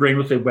 Your brain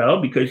will say,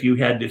 well, because you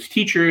had this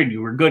teacher and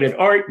you were good at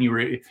art and you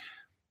were.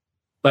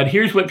 But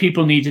here's what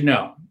people need to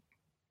know.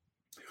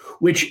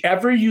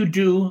 Whichever you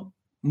do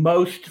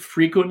most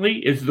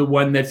frequently is the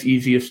one that's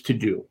easiest to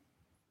do.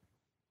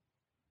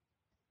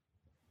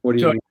 What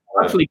do you mean?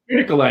 Constantly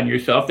critical on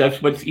yourself,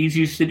 that's what's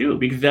easiest to do,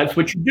 because that's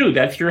what you do.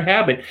 That's your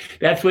habit.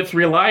 That's what's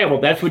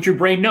reliable. That's what your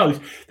brain knows.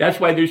 That's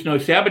why there's no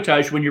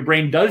sabotage when your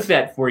brain does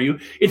that for you.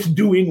 It's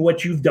doing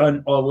what you've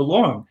done all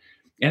along.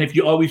 And if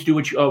you always do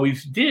what you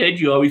always did,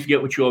 you always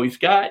get what you always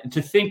got. And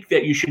to think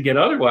that you should get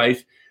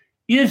otherwise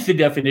is the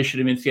definition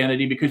of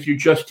insanity, because you're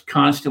just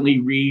constantly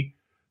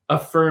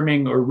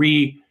reaffirming or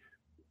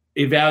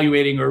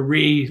re-evaluating or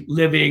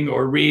reliving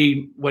or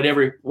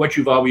whatever what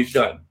you've always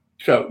done.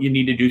 So you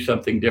need to do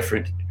something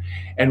different.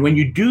 And when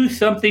you do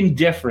something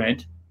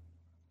different,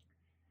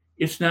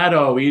 it's not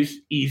always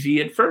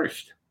easy at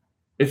first.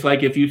 It's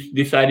like if you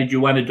decided you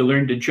wanted to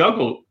learn to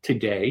juggle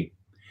today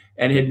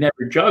and had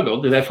never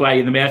juggled, and that's why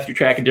in the master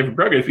track and different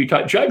programs we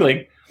taught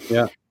juggling,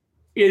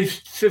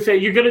 is to say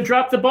you're going to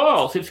drop the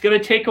balls. It's going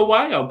to take a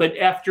while. But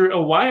after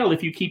a while,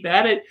 if you keep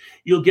at it,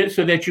 you'll get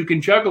so that you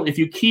can juggle. If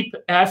you keep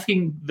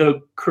asking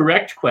the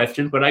correct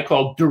questions, what I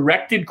call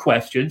directed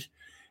questions,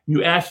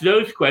 you ask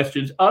those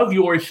questions of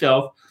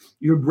yourself,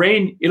 your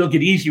brain, it'll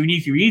get easier and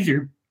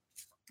easier.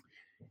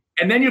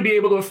 And then you'll be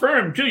able to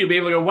affirm, too. You'll be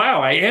able to go,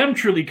 wow, I am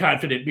truly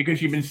confident,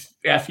 because you've been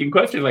asking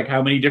questions like,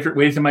 how many different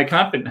ways am I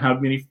confident? How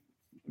many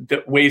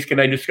ways can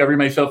I discover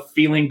myself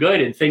feeling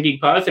good and thinking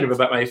positive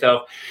about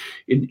myself?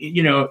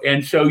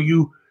 And so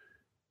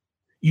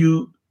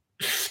you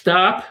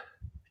stop,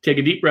 take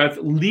a deep breath,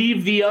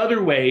 leave the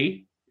other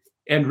way,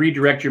 and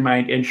redirect your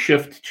mind and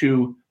shift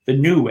to the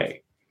new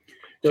way.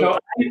 So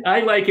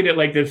I liken it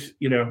like this,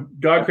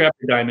 dog crap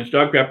or diamonds,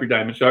 dog crap or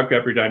diamonds, dog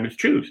crap or diamonds,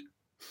 choose.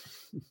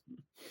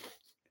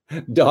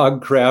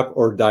 Dog crap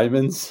or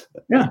diamonds?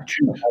 Yeah,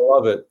 choose. I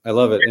love it.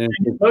 And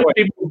most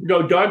people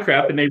go dog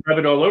crap and they rub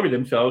it all over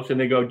themselves and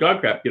they go dog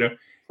crap,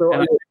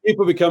 So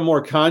people become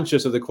more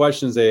conscious of the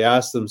questions they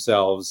ask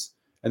themselves,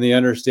 and they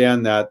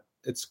understand that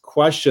it's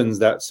questions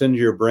that send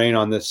your brain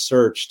on this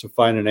search to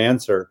find an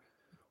answer.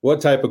 What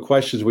type of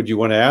questions would you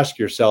want to ask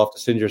yourself to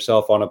send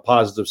yourself on a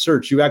positive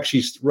search? You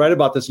actually write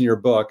about this in your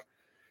book.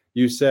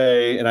 You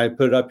say, and I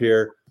put it up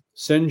here,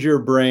 send your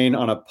brain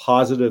on a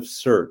positive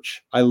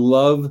search. I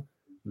love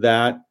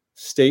that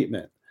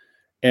statement.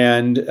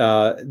 And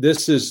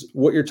this is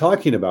what you're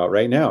talking about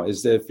right now,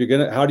 is that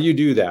how do you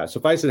do that? So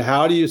if I said,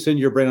 how do you send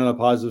your brain on a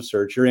positive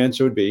search? Your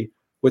answer would be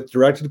with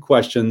directed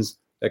questions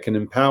that can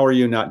empower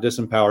you, not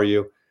disempower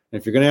you. And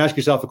if you're going to ask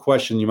yourself a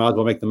question, you might as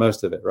well make the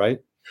most of it, right?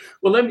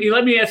 Well, let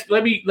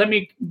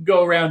me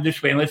go around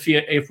this way, and let's see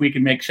if we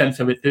can make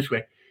sense of it this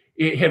way.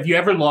 Have you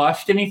ever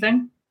lost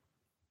anything?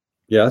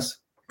 Yes.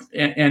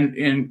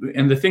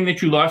 And the thing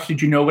that you lost,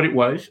 did you know what it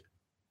was?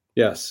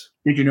 Yes.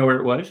 Did you know where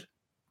it was?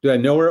 Did I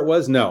know where it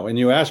was? No. And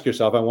you ask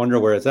yourself, I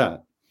wonder where it's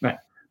at. Right.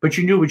 But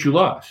you knew what you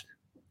lost.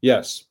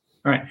 Yes.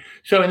 All right.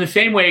 So in the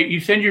same way, you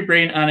send your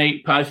brain on a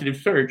positive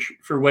search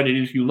for what it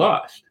is you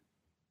lost.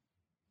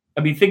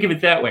 I mean, think of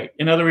it that way.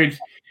 In other words,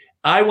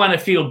 I want to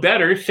feel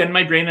better, send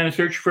my brain on a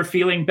search for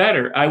feeling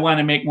better. I want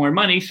to make more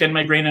money, send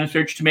my brain on a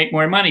search to make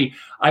more money.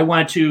 I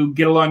want to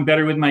get along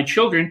better with my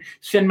children,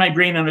 send my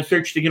brain on a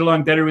search to get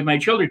along better with my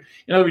children.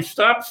 In other words,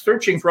 stop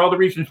searching for all the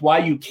reasons why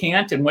you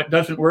can't and what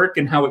doesn't work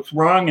and how it's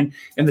wrong and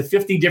the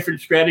 50 different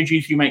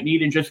strategies you might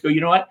need, and just go,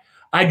 you know what?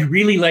 I'd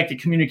really like to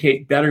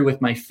communicate better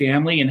with my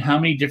family, and how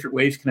many different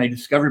ways can I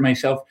discover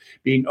myself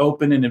being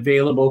open and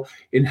available,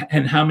 and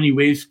how many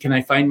ways can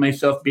I find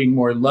myself being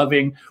more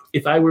loving?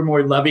 If I were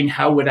more loving,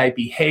 how would I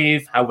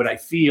behave? How would I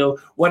feel?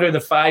 What are the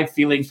 5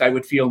 feelings I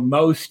would feel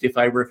most if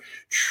I were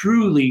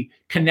truly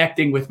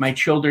connecting with my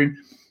children?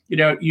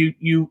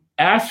 You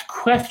ask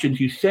questions,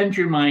 you send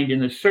your mind in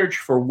the search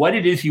for what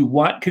it is you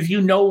want, because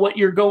you know what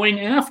you're going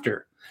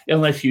after,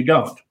 unless you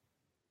don't.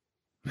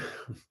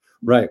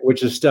 Right,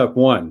 which is step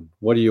 1.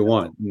 What do you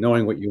want?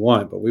 Knowing what you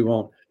want, but we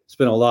won't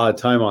spend a lot of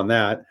time on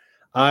that.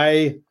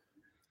 My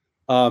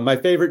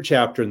favorite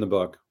chapter in the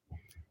book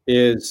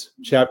is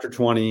chapter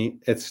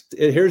 20.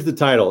 Here's the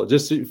title,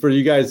 just for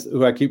you guys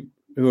who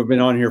have been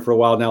on here for a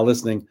while now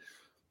listening.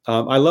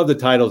 I love the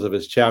titles of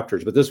his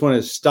chapters, but this one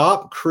is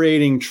Stop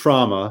Creating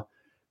Trauma,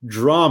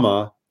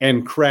 Drama,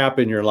 and Crap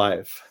in Your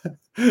Life.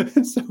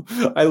 So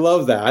I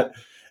love that.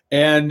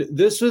 And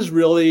this is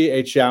really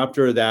a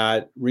chapter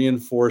that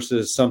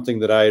reinforces something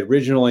that I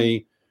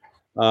originally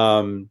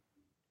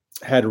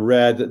had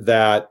read,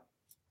 that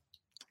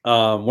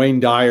Wayne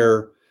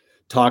Dyer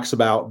talks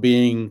about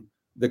being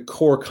the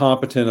core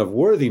competent of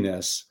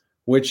worthiness,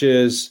 which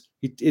is,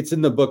 it's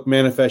in the book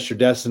Manifest Your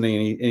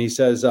Destiny. And he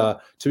says, to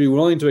be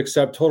willing to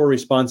accept total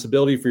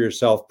responsibility for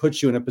yourself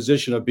puts you in a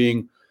position of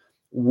being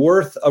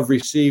worthy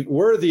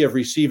of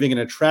receiving and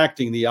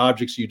attracting the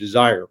objects you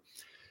desire.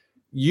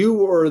 You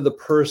were the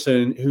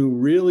person who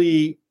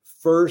really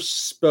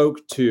first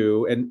spoke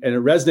to, and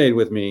it resonated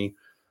with me,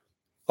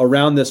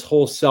 around this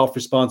whole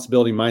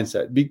self-responsibility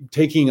mindset,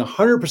 taking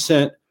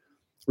 100%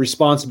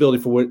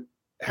 responsibility for what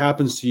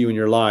happens to you in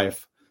your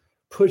life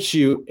puts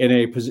you in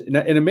a position,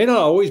 and it may not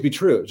always be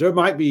true. There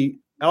might be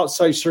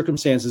outside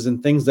circumstances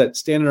and things that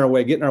stand in our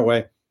way, get in our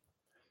way,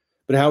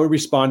 but how we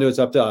respond to it's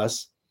up to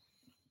us.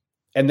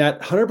 And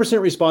that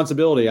 100%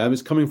 responsibility, I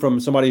was coming from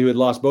somebody who had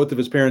lost both of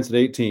his parents at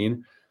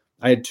 18.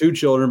 I had 2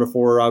 children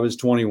before I was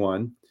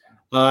 21.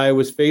 I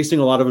was facing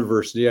a lot of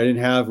adversity. I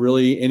didn't have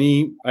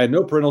I had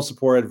no parental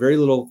support. I had very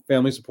little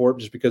family support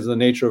just because of the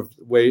nature of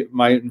the way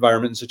my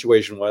environment and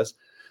situation was.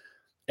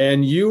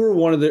 And you were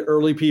one of the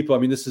early people. I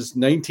mean, this is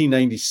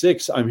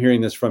 1996. I'm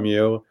hearing this from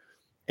you.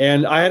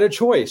 And I had a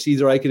choice.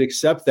 Either I could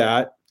accept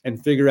that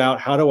and figure out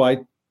how do I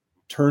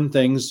turn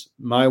things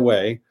my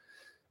way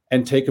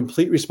and take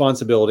complete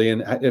responsibility.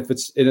 And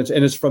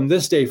it's from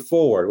this day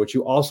forward, which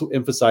you also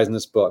emphasize in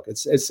this book.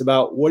 It's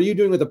about what are you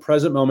doing with the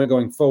present moment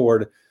going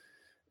forward,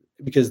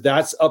 because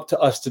that's up to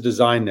us to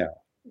design now.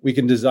 We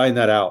can design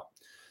that out.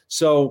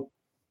 So,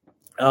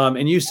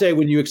 and you say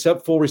when you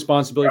accept full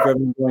responsibility for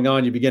everything going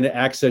on, you begin to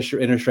access your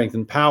inner strength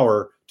and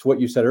power, to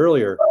what you said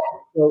earlier.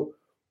 So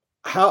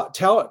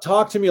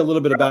talk to me a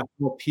little bit about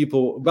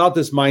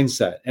this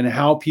mindset and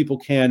how people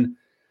can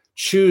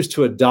choose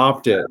to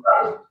adopt it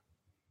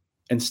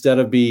instead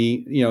of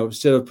putting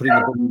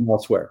the blame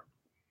elsewhere.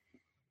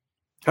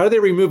 How do they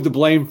remove the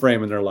blame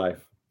frame in their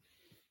life?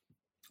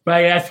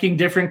 By asking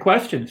different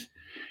questions.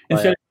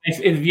 Instead of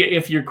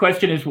if your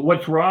question is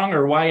what's wrong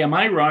or why am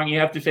I wrong, you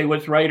have to say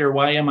what's right or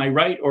why am I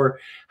right, or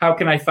how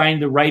can I find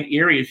the right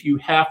areas? You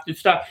have to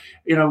stop.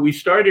 We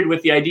started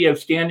with the idea of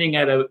standing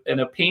at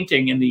a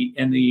painting in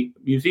the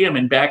museum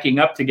and backing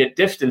up to get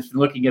distance and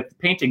looking at the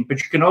painting,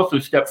 but you can also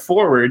step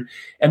forward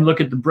and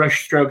look at the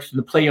brush strokes,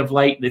 the play of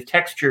light, the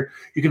texture.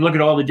 You can look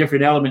at all the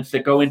different elements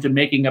that go into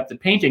making up the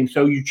painting.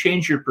 So you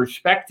change your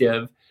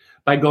perspective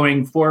by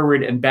going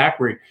forward and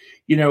backward.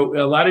 A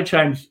lot of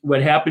times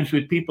what happens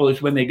with people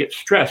is when they get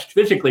stressed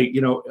physically,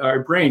 our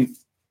brain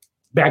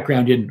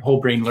background in whole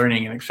brain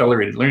learning and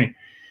accelerated learning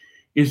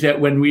is that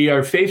when we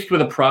are faced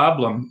with a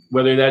problem,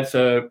 whether that's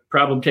a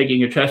problem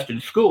taking a test in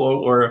school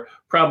or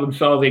problem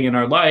solving in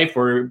our life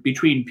or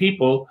between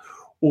people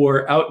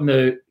or out in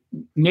the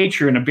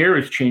nature and a bear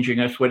is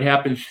changing us, what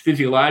happens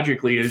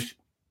physiologically is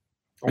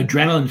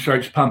adrenaline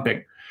starts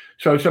pumping.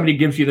 So if somebody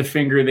gives you the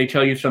finger, they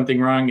tell you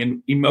something wrong,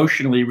 and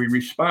emotionally we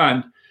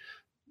respond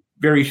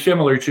very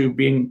similar to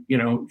being,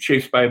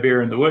 chased by a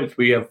bear in the woods.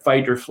 We have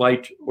fight or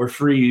flight or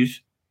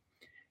freeze.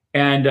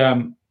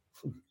 And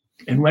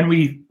when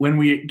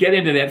we get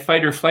into that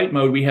fight or flight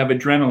mode, we have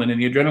adrenaline,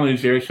 and the adrenaline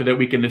is there so that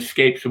we can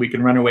escape, so we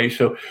can run away.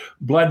 So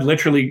blood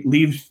literally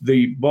leaves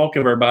the bulk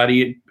of our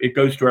body. It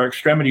goes to our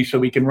extremities so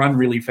we can run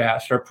really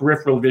fast. Our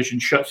peripheral vision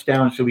shuts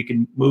down so we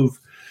can move,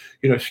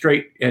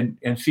 straight and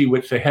see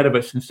what's ahead of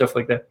us and stuff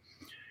like that.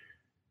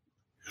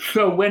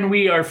 So when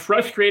we are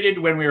frustrated,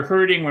 when we're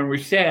hurting, when we're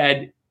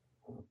sad,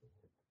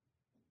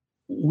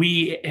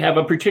 we have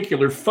a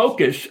particular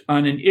focus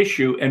on an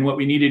issue, and what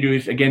we need to do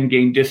is, again,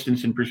 gain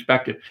distance and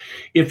perspective.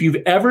 If you've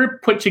ever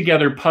put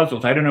together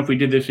puzzles, I don't know if we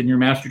did this in your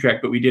master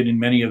track, but we did in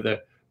many of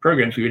the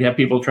programs. We would have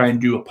people try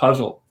and do a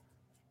puzzle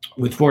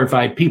with 4 or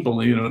 5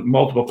 people,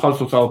 multiple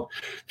puzzles all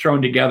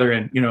thrown together,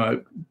 and,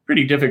 a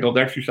pretty difficult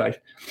exercise.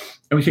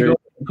 And we say, go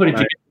put it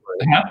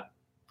together.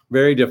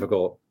 Very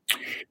difficult.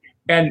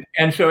 And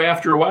so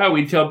after a while,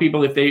 we tell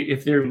people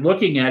if they're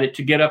looking at it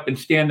to get up and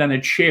stand on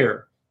a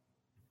chair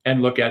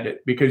and look at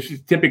it,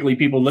 because typically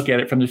people look at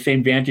it from the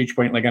same vantage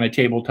point, like on a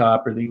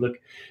tabletop, or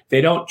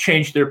they don't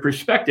change their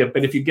perspective.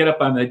 But if you get up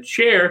on the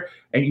chair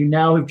and you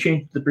now have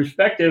changed the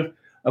perspective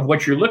of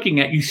what you're looking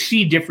at, you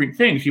see different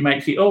things. You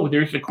might see, oh,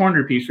 there's a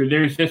corner piece, or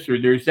there's this,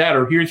 or there's that,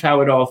 or here's how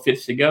it all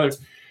fits together.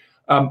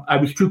 I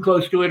was too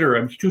close to it, or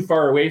I was too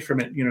far away from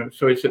it.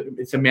 So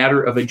it's a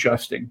matter of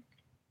adjusting.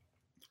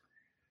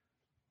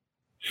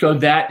 So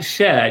that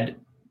said,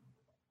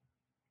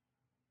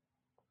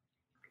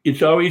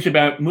 it's always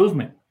about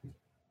movement.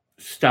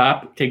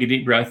 Stop, take a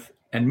deep breath,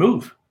 and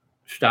move.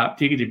 Stop,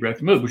 take a deep breath,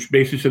 and move, which is the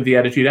basis of the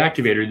attitude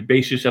activator. The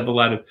basis of a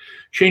lot of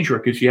change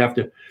work is you have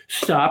to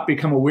stop,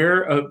 become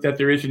aware of that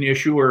there is an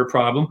issue or a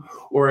problem,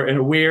 or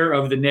aware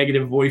of the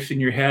negative voice in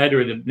your head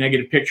or the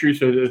negative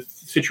pictures or the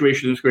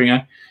situation that's going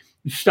on.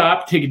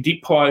 Stop, take a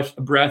deep pause,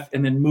 a breath,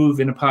 and then move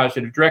in a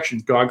positive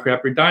direction. Dog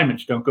crap or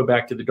diamonds. Don't go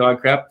back to the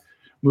dog crap.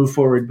 Move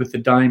forward with the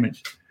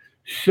diamonds.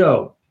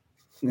 So,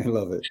 I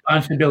love it.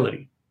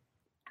 Responsibility.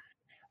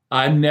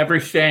 I'm never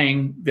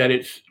saying that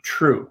it's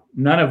true.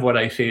 None of what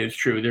I say is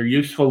true. They're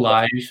useful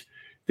lies.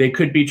 They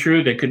could be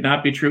true. They could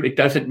not be true. It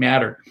doesn't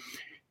matter.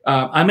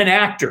 I'm an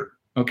actor.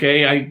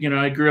 Okay.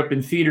 I grew up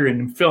in theater and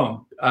in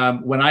film.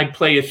 When I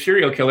play a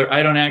serial killer,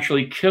 I don't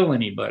actually kill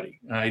anybody.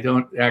 I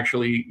don't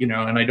actually,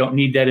 and I don't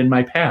need that in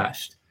my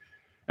past.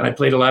 And I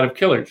played a lot of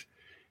killers.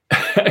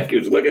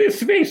 Look at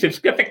his face. It's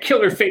got the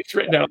killer face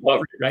written out all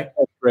over it, right?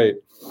 That's great.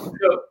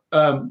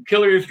 So,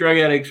 killers, drug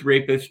addicts,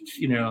 rapists,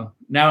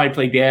 now I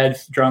play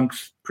dads,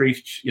 drunks,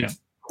 priests, That's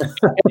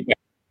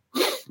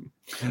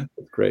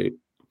great.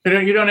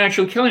 You don't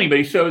actually kill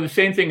anybody. So the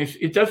same thing is,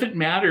 it doesn't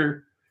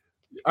matter.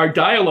 Our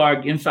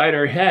dialogue inside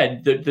our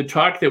head, the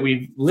talk that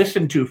we've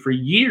listened to for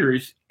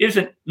years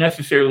isn't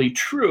necessarily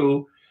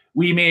true.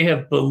 We may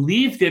have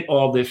believed it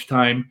all this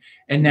time,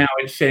 and now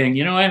it's saying,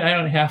 you know what, I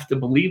don't have to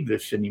believe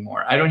this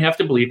anymore. I don't have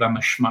to believe I'm a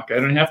schmuck. I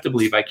don't have to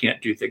believe I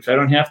can't do things. I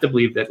don't have to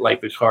believe that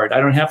life is hard. I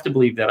don't have to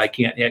believe that I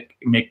can't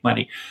make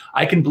money.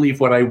 I can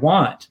believe what I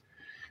want.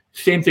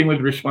 Same thing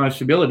with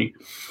responsibility.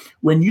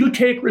 When you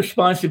take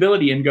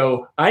responsibility and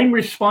go, I'm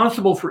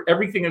responsible for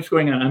everything that's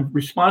going on. I'm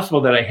responsible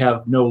that I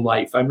have no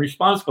life. I'm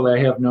responsible that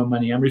I have no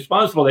money. I'm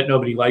responsible that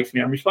nobody likes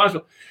me. I'm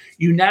responsible.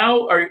 You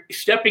now are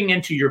stepping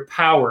into your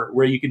power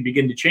where you can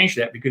begin to change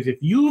that, because if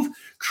you've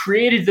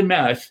created the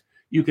mess,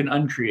 you can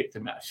uncreate the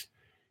mess.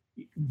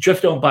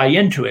 Just don't buy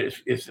into it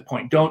is the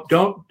point. Don't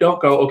go,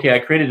 okay, I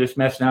created this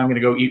mess. Now I'm going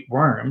to go eat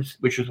worms,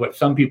 which is what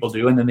some people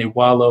do. And then they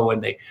wallow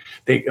and they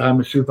I'm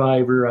a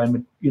survivor.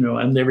 I'll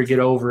never get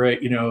over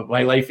it.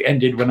 My life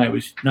ended when I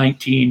was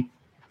 19.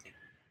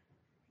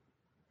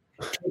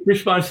 Take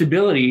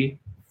responsibility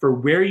for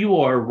where you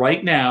are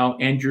right now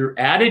and your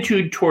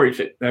attitude towards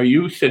it. Now,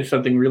 you said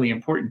something really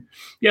important.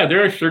 Yeah,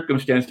 there are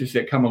circumstances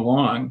that come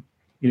along.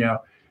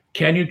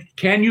 Can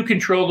you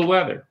control the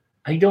weather?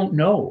 I don't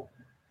know.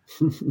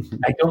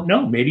 I don't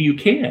know. Maybe you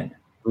can.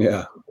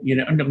 Yeah.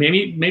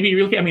 Maybe you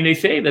really can. I mean, they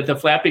say that the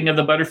flapping of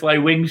the butterfly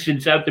wings in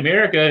South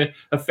America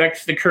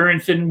affects the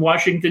currents in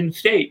Washington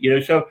State.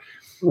 So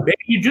maybe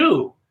you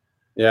do.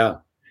 Yeah.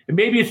 And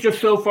maybe it's just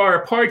so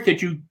far apart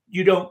that you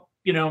don't,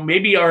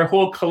 maybe our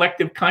whole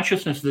collective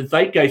consciousness, the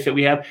zeitgeist that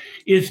we have,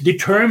 is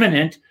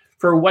determinant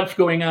for what's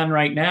going on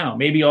right now.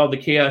 Maybe all the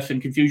chaos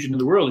and confusion in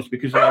the world is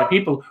because a lot of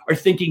people are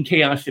thinking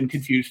chaos and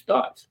confused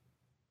thoughts.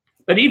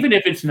 But even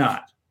if it's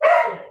not,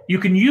 you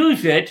can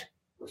use it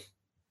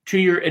to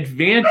your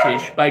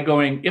advantage by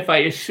going, if I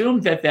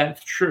assume that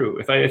that's true,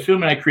 if I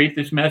assume I create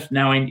this mess,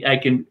 now I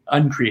can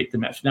uncreate the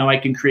mess. Now I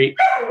can create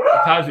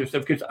positive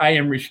stuff because I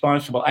am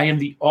responsible. I am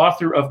the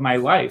author of my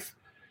life.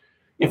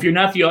 If you're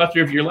not the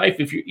author of your life,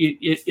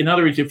 in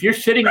other words, if you're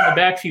sitting in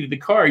the backseat of the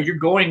car, you're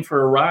going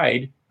for a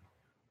ride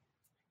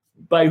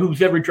by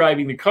who's ever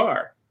driving the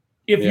car.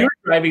 If you're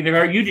driving the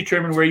car, you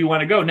determine where you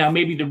want to go. Now,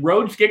 maybe the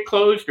roads get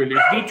closed or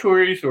there's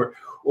detours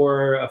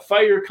or a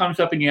fire comes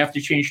up and you have to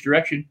change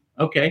direction.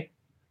 Okay,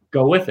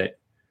 go with it.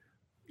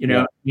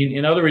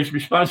 In other words,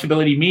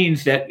 responsibility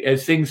means that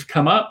as things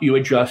come up, you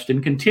adjust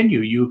and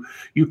continue.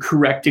 You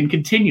correct and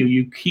continue.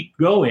 You keep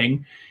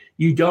going.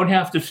 You don't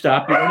have to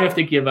stop. You don't have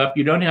to give up.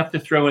 You don't have to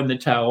throw in the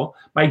towel.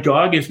 My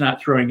dog is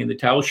not throwing in the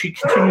towel. She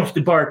continues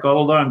to bark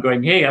all along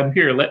going, hey, I'm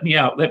here. Let me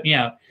out. Let me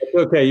out.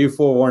 Okay, you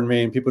forewarned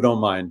me and people don't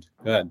mind.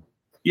 Good.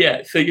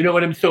 Yeah. So you know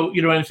what I'm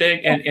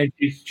saying? And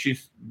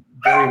she's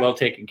very well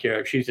taken care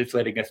of. She's just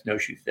letting us know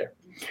she's there.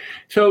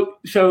 So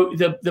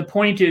the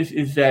point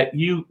is that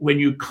when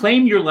you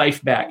claim your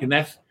life back, and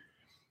that's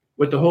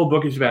what the whole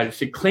book is about, is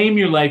to claim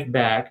your life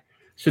back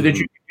so that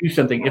you can do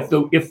something.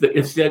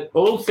 It's that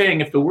old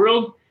saying, if the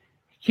world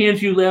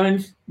hands you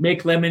lemons,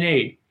 make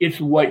lemonade.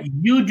 It's what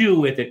you do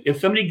with it. If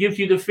somebody gives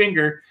you the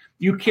finger,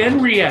 you can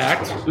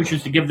react, which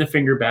is to give the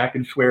finger back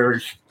and swear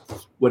or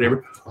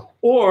whatever,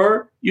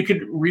 or you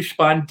can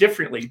respond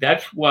differently.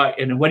 That's why.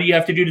 And what do you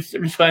have to do to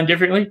respond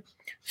differently?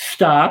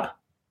 Stop,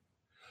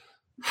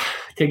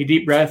 take a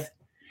deep breath,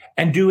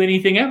 and do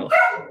anything else.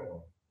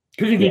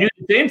 Because if you do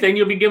the same thing,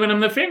 you'll be giving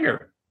them the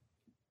finger.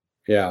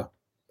 Yeah.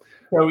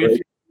 So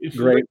it's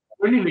great.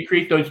 Learning to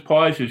create those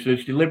pauses,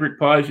 those deliberate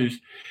pauses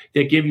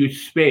that give you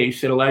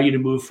space, that allow you to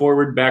move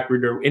forward,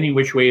 backward, or any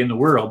which way in the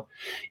world,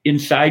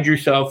 inside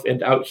yourself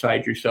and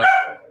outside yourself,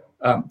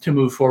 to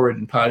move forward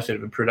in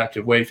positive and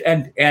productive ways.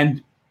 And I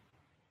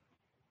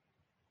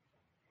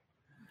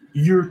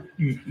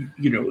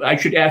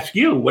should ask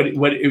you what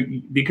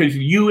because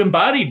you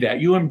embodied that,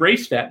 you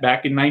embraced that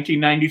back in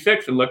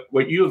 1996, and look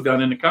what you have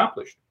done and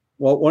accomplished.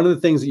 Well, one of the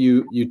things that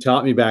you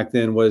taught me back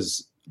then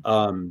was,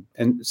 and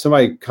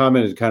somebody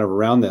commented kind of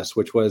around this,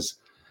 which was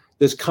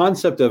this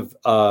concept of,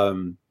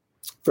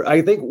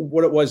 I think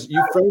what it was,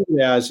 you framed it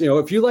as,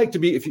 if you like to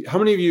be, how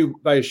many of you,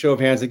 by a show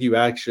of hands, think you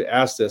actually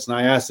asked this, and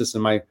I asked this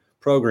in my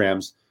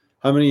programs,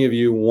 how many of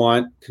you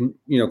want,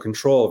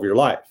 control of your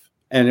life?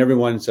 And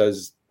everyone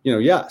says,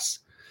 yes.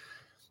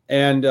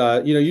 And,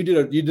 you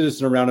did this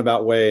in a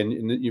roundabout way,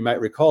 and you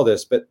might recall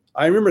this, but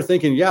I remember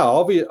thinking, we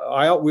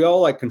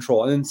all like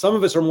control. And then some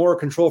of us are more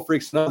control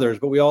freaks than others,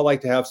 but we all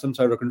like to have feel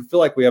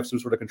like we have some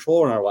sort of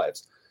control in our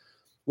lives.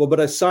 Well, but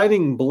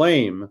assigning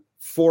blame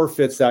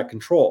forfeits that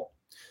control.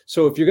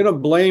 So if you're going to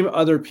blame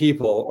other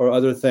people or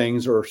other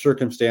things or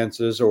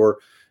circumstances or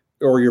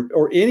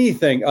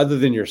anything other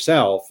than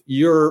yourself,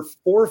 you're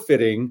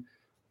forfeiting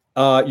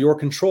your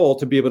control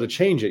to be able to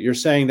change it. You're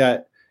saying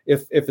that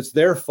if it's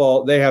their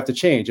fault, they have to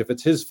change. If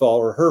it's his fault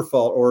or her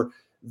fault or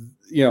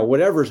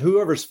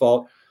whoever's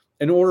fault,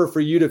 in order for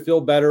you to feel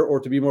better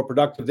or to be more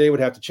productive, they would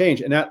have to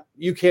change. And that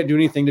you can't do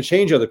anything to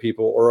change other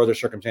people or other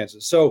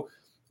circumstances. So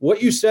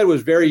what you said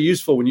was very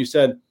useful when you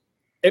said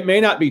it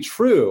may not be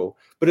true,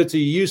 but it's a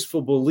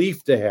useful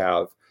belief to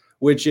have,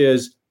 which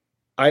is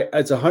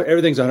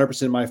everything's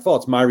 100% my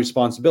fault. It's my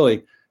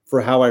responsibility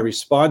for how I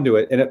respond to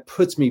it. And it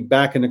puts me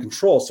back into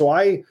control. So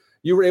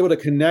you were able to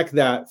connect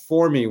that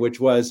for me, which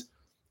was,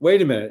 wait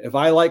a minute, if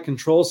I like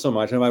control so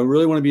much, and if I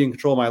really want to be in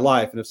control of my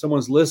life, and if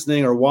someone's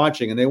listening or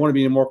watching and they want to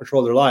be in more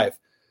control of their life,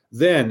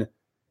 then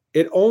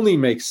it only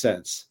makes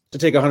sense to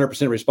take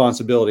 100%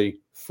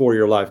 responsibility for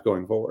your life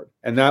going forward.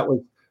 And that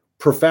was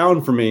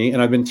profound for me,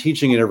 and I've been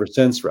teaching it ever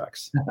since,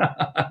 Rex.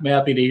 I'm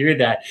happy to hear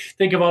that.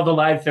 Think of all the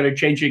lives that are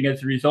changing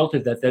as a result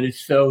of that. That is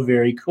so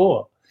very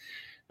cool.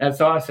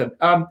 That's awesome.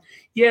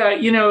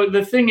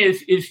 The thing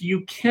is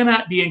you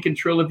cannot be in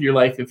control of your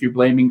life if you're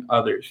blaming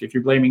others, if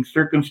you're blaming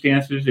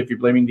circumstances, if you're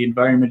blaming the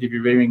environment, if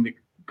you're blaming the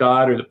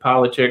God or the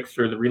politics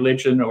or the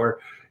religion or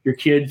your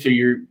kids or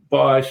your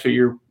boss or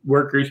your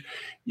workers.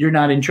 You're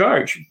not in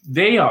charge.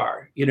 They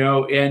are,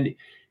 and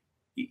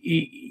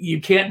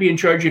you can't be in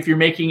charge if you're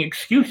making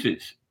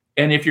excuses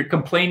and if you're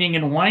complaining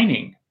and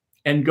whining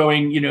and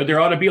going,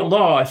 there ought to be a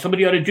law.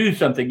 Somebody ought to do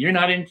something. You're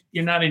not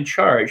in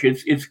charge.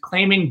 It's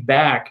claiming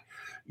back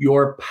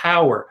your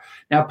power.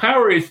 Now,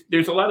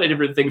 there's a lot of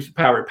different things to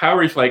power.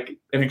 Power is like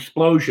an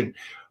explosion.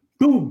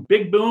 Boom,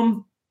 big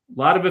boom, a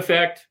lot of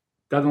effect,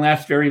 doesn't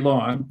last very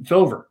long. It's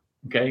over,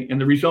 okay?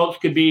 And the results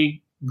could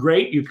be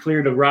great. You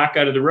cleared a rock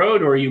out of the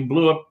road or you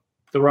blew up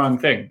the wrong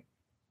thing.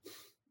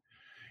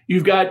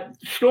 You've got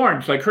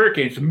storms like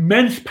hurricanes.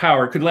 Immense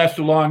power could last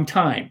a long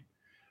time,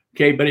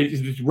 okay? But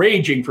it's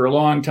raging for a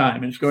long time.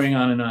 And it's going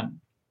on and on.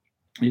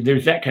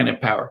 There's that kind of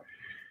power.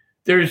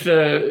 There's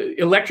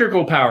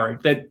electrical power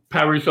that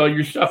powers all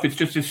your stuff. It's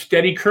just a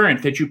steady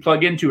current that you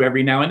plug into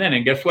every now and then.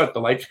 And guess what? The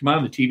lights come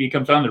on, the TV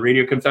comes on, the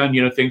radio comes on,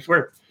 things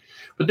work.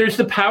 But there's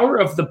the power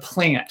of the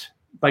plant,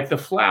 like the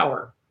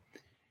flower.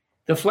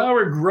 The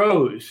flower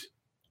grows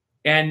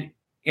and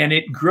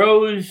it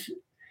grows,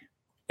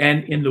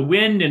 and in the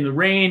wind, in the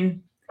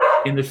rain,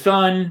 in the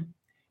sun,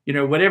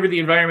 whatever the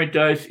environment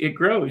does, it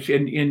grows.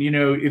 And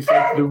it's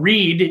like the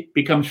reed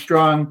becomes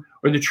strong,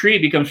 or the tree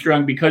becomes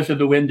strong because of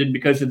the wind and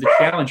because of the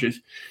challenges.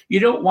 You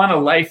don't want a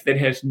life that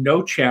has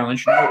no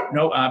challenge,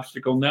 no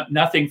obstacle,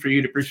 nothing for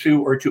you to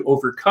pursue or to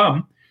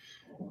overcome,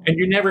 and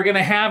you're never going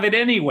to have it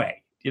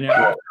anyway.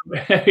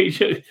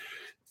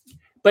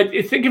 But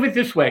think of it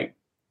this way.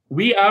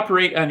 We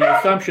operate on the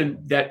assumption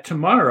that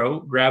tomorrow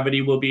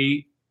gravity will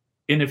be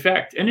in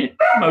effect, and it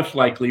most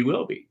likely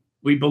will be.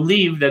 We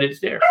believe that it's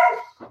there,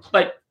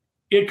 but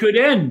it could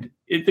end.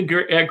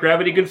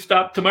 Gravity could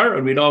stop tomorrow,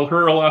 and we'd all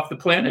hurl off the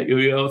planet.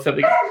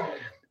 Something.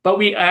 But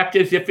we act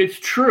as if it's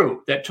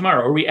true that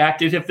tomorrow, or we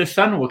act as if the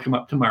sun will come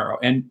up tomorrow.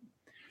 And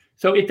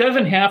so it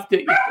doesn't have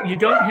to. It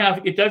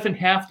doesn't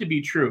have to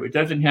be true. It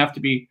doesn't have to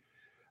be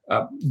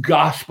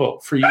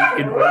gospel for you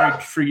in order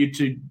for you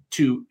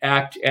to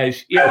act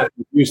as if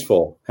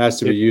useful. Has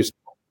to be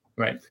useful.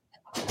 Right.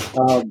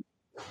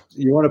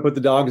 You want to put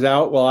the dogs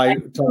out while I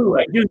talk?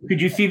 I do.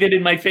 Could you see that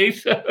in my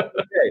face?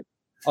 Okay.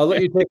 I'll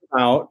let you take them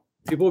out.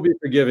 People will be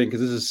forgiving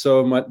because this is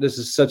so much. This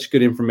is such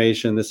good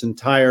information. This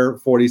entire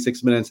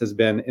 46 minutes has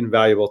been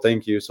invaluable.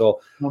 Thank you.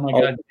 So, oh my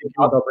God,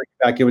 I'll bring you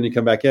back in when you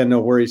come back in.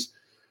 No worries.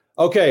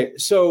 Okay,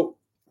 so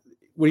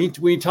when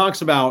he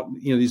talks about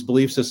these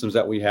belief systems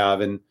that we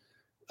have, and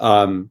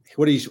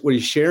what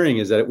he's sharing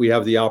is that we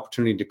have the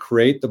opportunity to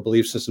create the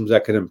belief systems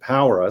that can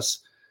empower us.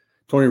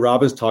 Tony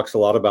Robbins talks a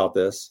lot about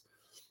this,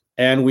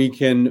 and we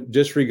can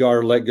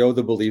disregard, let go of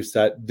the beliefs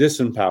that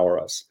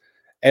disempower us.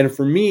 And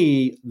for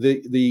me,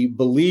 the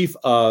belief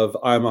of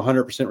I'm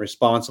 100%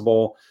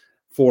 responsible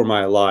for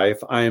my life,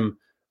 I'm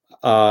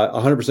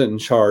 100% in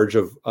charge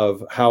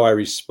of how I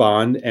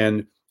respond.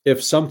 And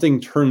if something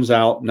turns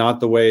out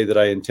not the way that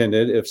I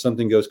intended, if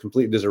something goes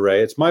completely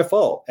disarray, it's my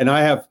fault. And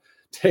I've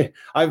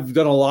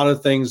done a lot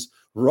of things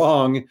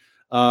wrong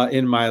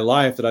in my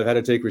life that I've had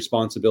to take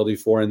responsibility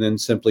for, and then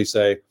simply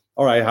say,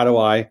 all right, how do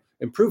I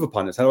improve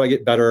upon this? How do I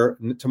get better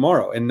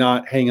tomorrow? And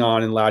not hang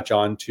on and latch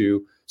on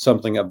to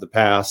something of the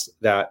past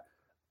that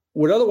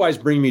would otherwise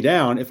bring me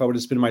down if I would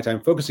have spent my time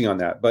focusing on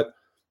that. But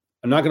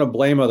I'm not going to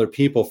blame other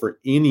people for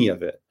any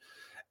of it.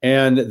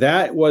 And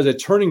that was a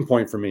turning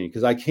point for me,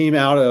 because I came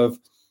out of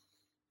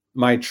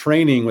my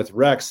training with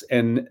Rex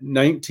in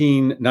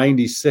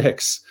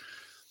 1996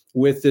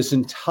 with this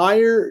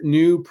entire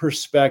new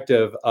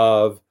perspective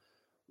of,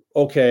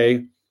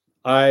 okay,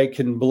 I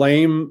can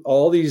blame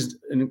all these,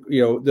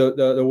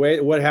 the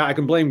way, I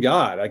can blame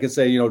God. I can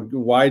say,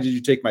 why did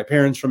you take my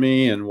parents from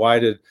me? And why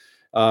did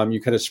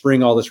you kind of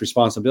spring all this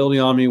responsibility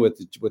on me with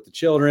the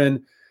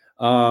children?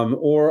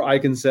 Or I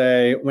can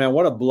say, man,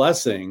 what a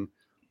blessing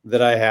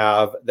that I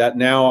have, that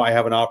now I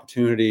have an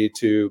opportunity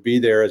to be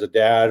there as a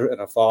dad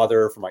and a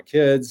father for my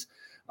kids.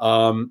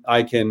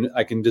 I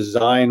can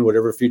design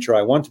whatever future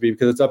I want to be,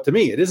 because it's up to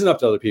me. It isn't up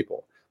to other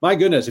people. My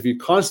goodness, if you're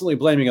constantly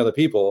blaming other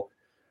people,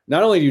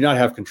 not only do you not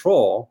have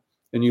control,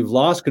 and you've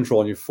lost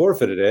control and you've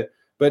forfeited it,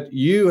 but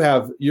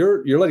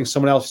you're letting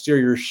someone else steer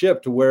your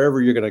ship to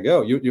wherever you're going to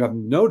go. You have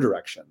no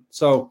direction.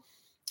 So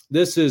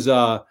this is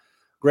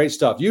great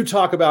stuff. You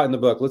talk about in the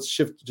book, let's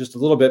shift just a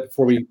little bit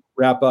before we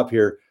wrap up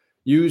here.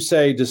 You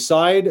say,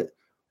 decide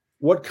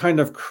what kind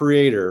of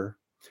creator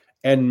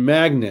and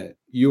magnet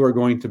you are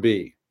going to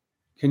be.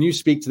 Can you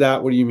speak to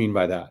that? What do you mean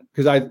by that?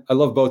 Because I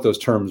love both those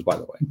terms, by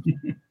the way.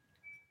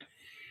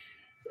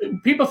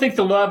 People think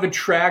the law of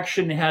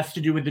attraction has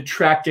to do with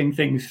attracting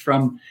things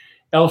from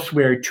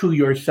elsewhere to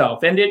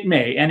yourself. And it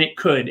may, and it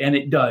could, and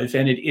it does,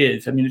 and it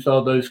is. I mean, it's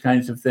all those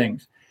kinds of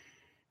things.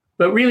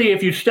 But really,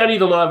 if you study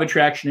the law of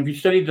attraction, if you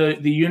study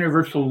the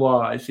universal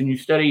laws, and you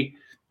study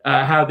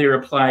how they're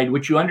applied,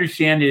 what you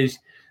understand is,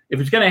 if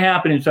it's going to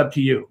happen, it's up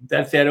to you.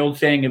 That's that old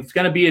saying, if it's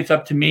going to be, it's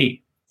up to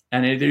me.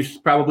 And there's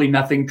probably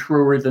nothing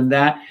truer than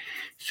that.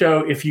 So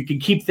if you can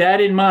keep that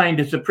in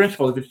mind as a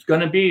principle, if it's going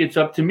to be, it's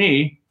up to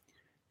me,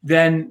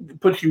 then it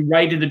puts you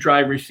right in the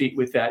driver's seat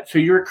with that. So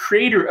you're a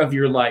creator of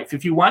your life.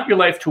 If you want your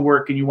life to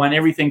work and you want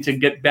everything to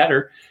get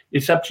better,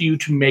 it's up to you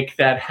to make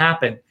that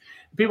happen.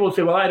 People will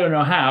say, well, I don't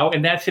know how.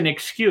 And that's an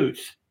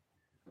excuse.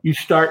 You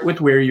start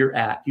with where you're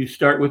at. You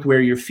start with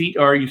where your feet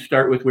are. You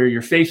start with where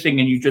you're facing,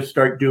 and you just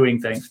start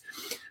doing things.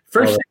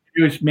 First thing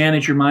to do is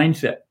manage your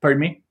mindset. Pardon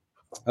me?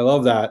 I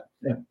love that.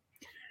 Yeah.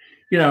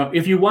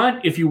 If you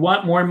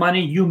want more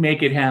money, you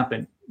make it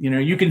happen.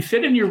 You can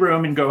sit in your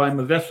room and go, I'm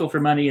a vessel for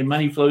money, and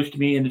money flows to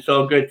me, and it's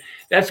all good.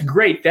 That's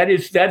great.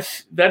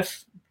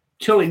 That's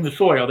tilling the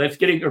soil. That's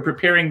getting or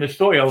preparing the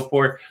soil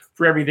for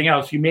everything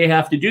else. You may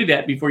have to do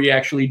that before you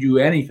actually do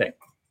anything.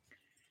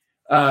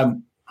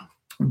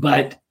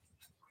 But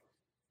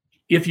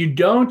if you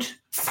don't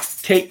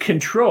take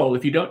control,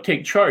 if you don't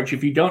take charge,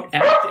 if you don't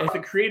act as a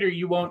creator,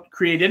 you won't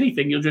create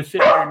anything. You'll just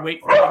sit there and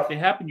wait for things to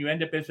happen. You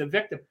end up as a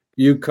victim.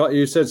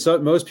 You said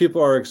most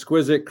people are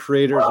exquisite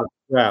creators of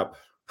crap.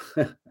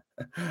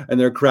 And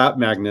they're crap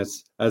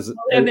magnets.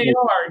 And they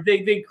are.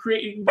 They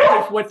create,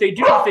 because what they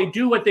do is they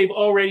do what they've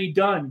already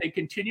done. They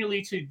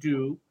continually to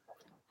do.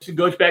 It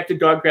goes back to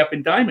dog crap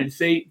and diamonds.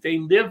 They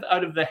live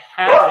out of the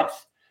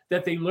habits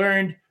that they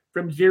learned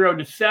from 0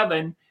 to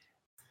 7.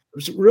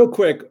 Real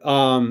quick,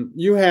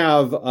 you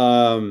have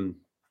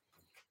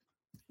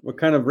we're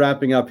kind of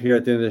wrapping up here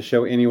at the end of the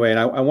show anyway, and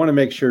I want to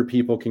make sure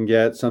people can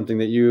get something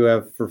that you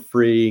have for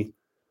free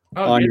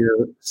on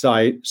your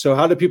site. So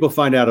how do people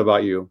find out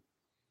about you,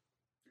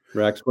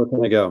 Rex? Where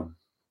can they go?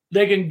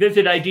 They can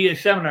visit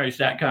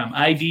ideaseminars.com,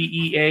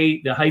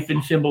 IDEA, the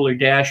hyphen symbol or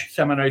dash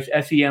seminars,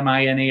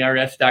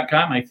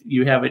 SEMINARS.com.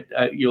 You have it.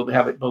 You'll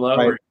have it below.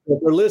 Right.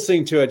 If they're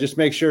listening to it, just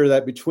make sure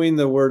that between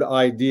the word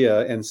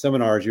idea and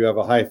seminars, you have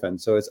a hyphen.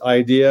 So it's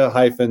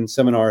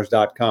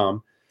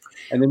idea-seminars.com.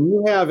 And then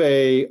you have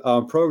a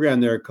program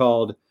there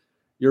called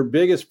Your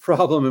Biggest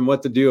Problem and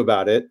What to Do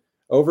About It.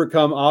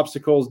 Overcome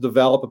obstacles,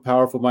 develop a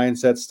powerful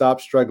mindset,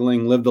 stop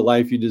struggling, live the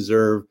life you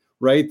deserve.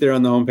 Right there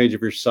on the homepage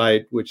of your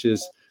site, which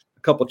is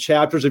a couple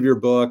chapters of your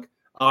book,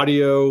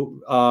 audio.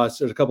 So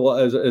there's a couple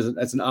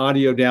as an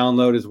audio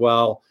download as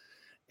well.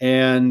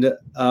 And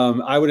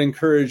I would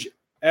encourage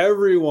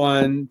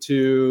everyone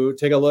to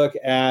take a look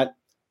at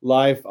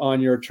Life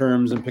on Your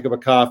Terms and pick up a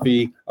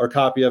copy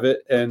of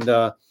it and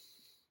get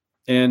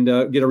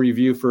a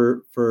review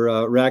for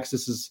Rex.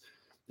 This is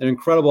an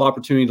incredible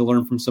opportunity to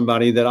learn from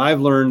somebody that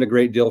I've learned a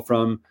great deal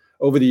from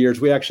over the years.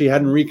 We actually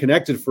hadn't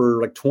reconnected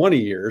for like 20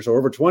 years or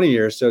over 20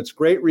 years. So it's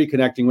great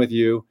reconnecting with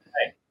you.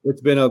 Right.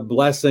 It's been a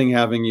blessing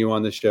having you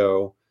on the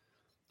show.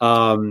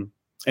 And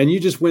you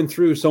just went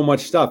through so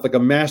much stuff, like a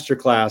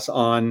masterclass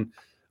on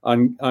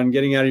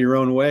getting out of your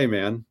own way,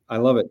 man. I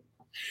love it.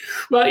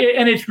 Well,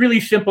 and it's really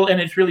simple and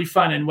it's really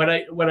fun. And what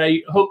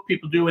I hope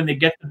people do when they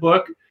get the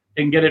book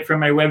and get it from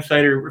my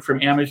website or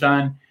from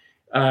Amazon,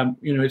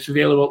 it's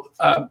available,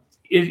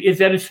 is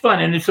that it's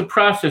fun and it's a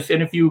process.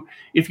 And if you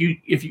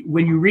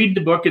when you read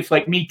the book, it's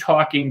like me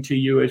talking to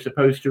you as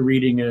opposed to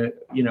reading a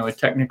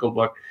technical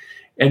book.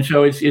 And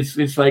so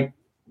it's like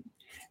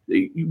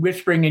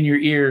whispering in your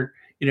ear,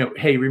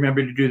 hey,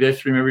 remember to do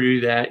this, remember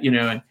to do that,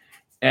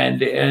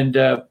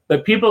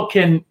 but people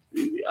can,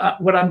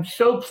 what I'm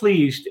so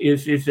pleased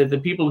is that the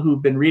people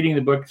who've been reading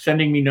the book,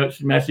 sending me notes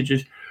and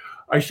messages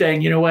are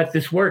saying, you know what,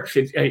 this works.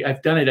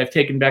 I've done it. I've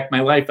taken back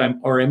my life.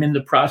 I'm in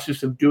the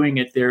process of doing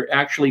it. They're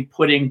actually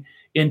putting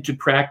into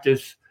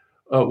practice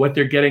what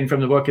they're getting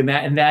from the book. And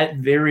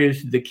that there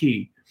is the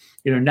key.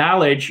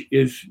 Knowledge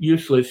is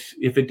useless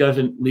if it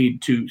doesn't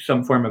lead to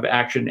some form of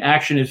action.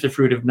 Action is the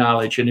fruit of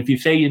knowledge. And if you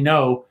say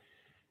don't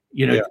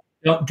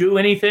do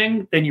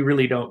anything, then you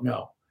really don't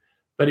know.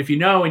 But if you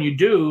know and you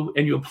do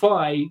and you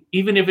apply,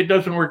 even if it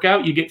doesn't work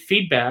out, you get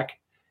feedback.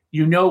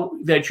 You know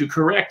that you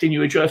correct and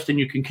you adjust and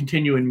you can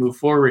continue and move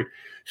forward.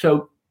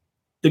 So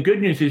the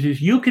good news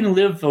is you can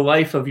live the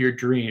life of your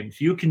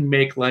dreams. You can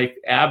make life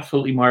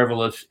absolutely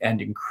marvelous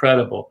and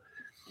incredible.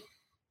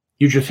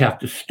 You just have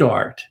to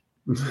start.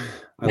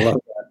 I love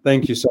that.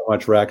 Thank you so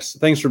much, Rex.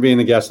 Thanks for being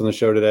the guest on the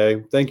show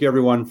today. Thank you,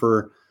 everyone,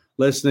 for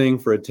listening,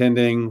 for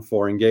attending,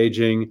 for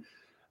engaging.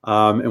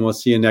 And we'll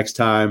see you next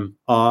time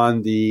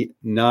on the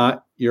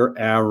Not Your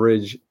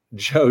Average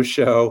Joe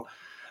Show.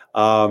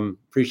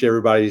 Appreciate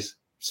everybody's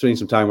spending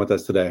some time with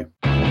us today.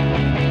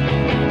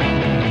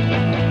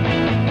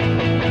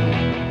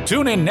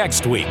 Tune in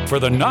next week for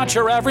the Not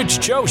Your Average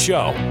Joe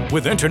Show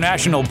with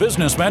international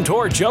business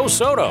mentor Joe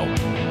Soto.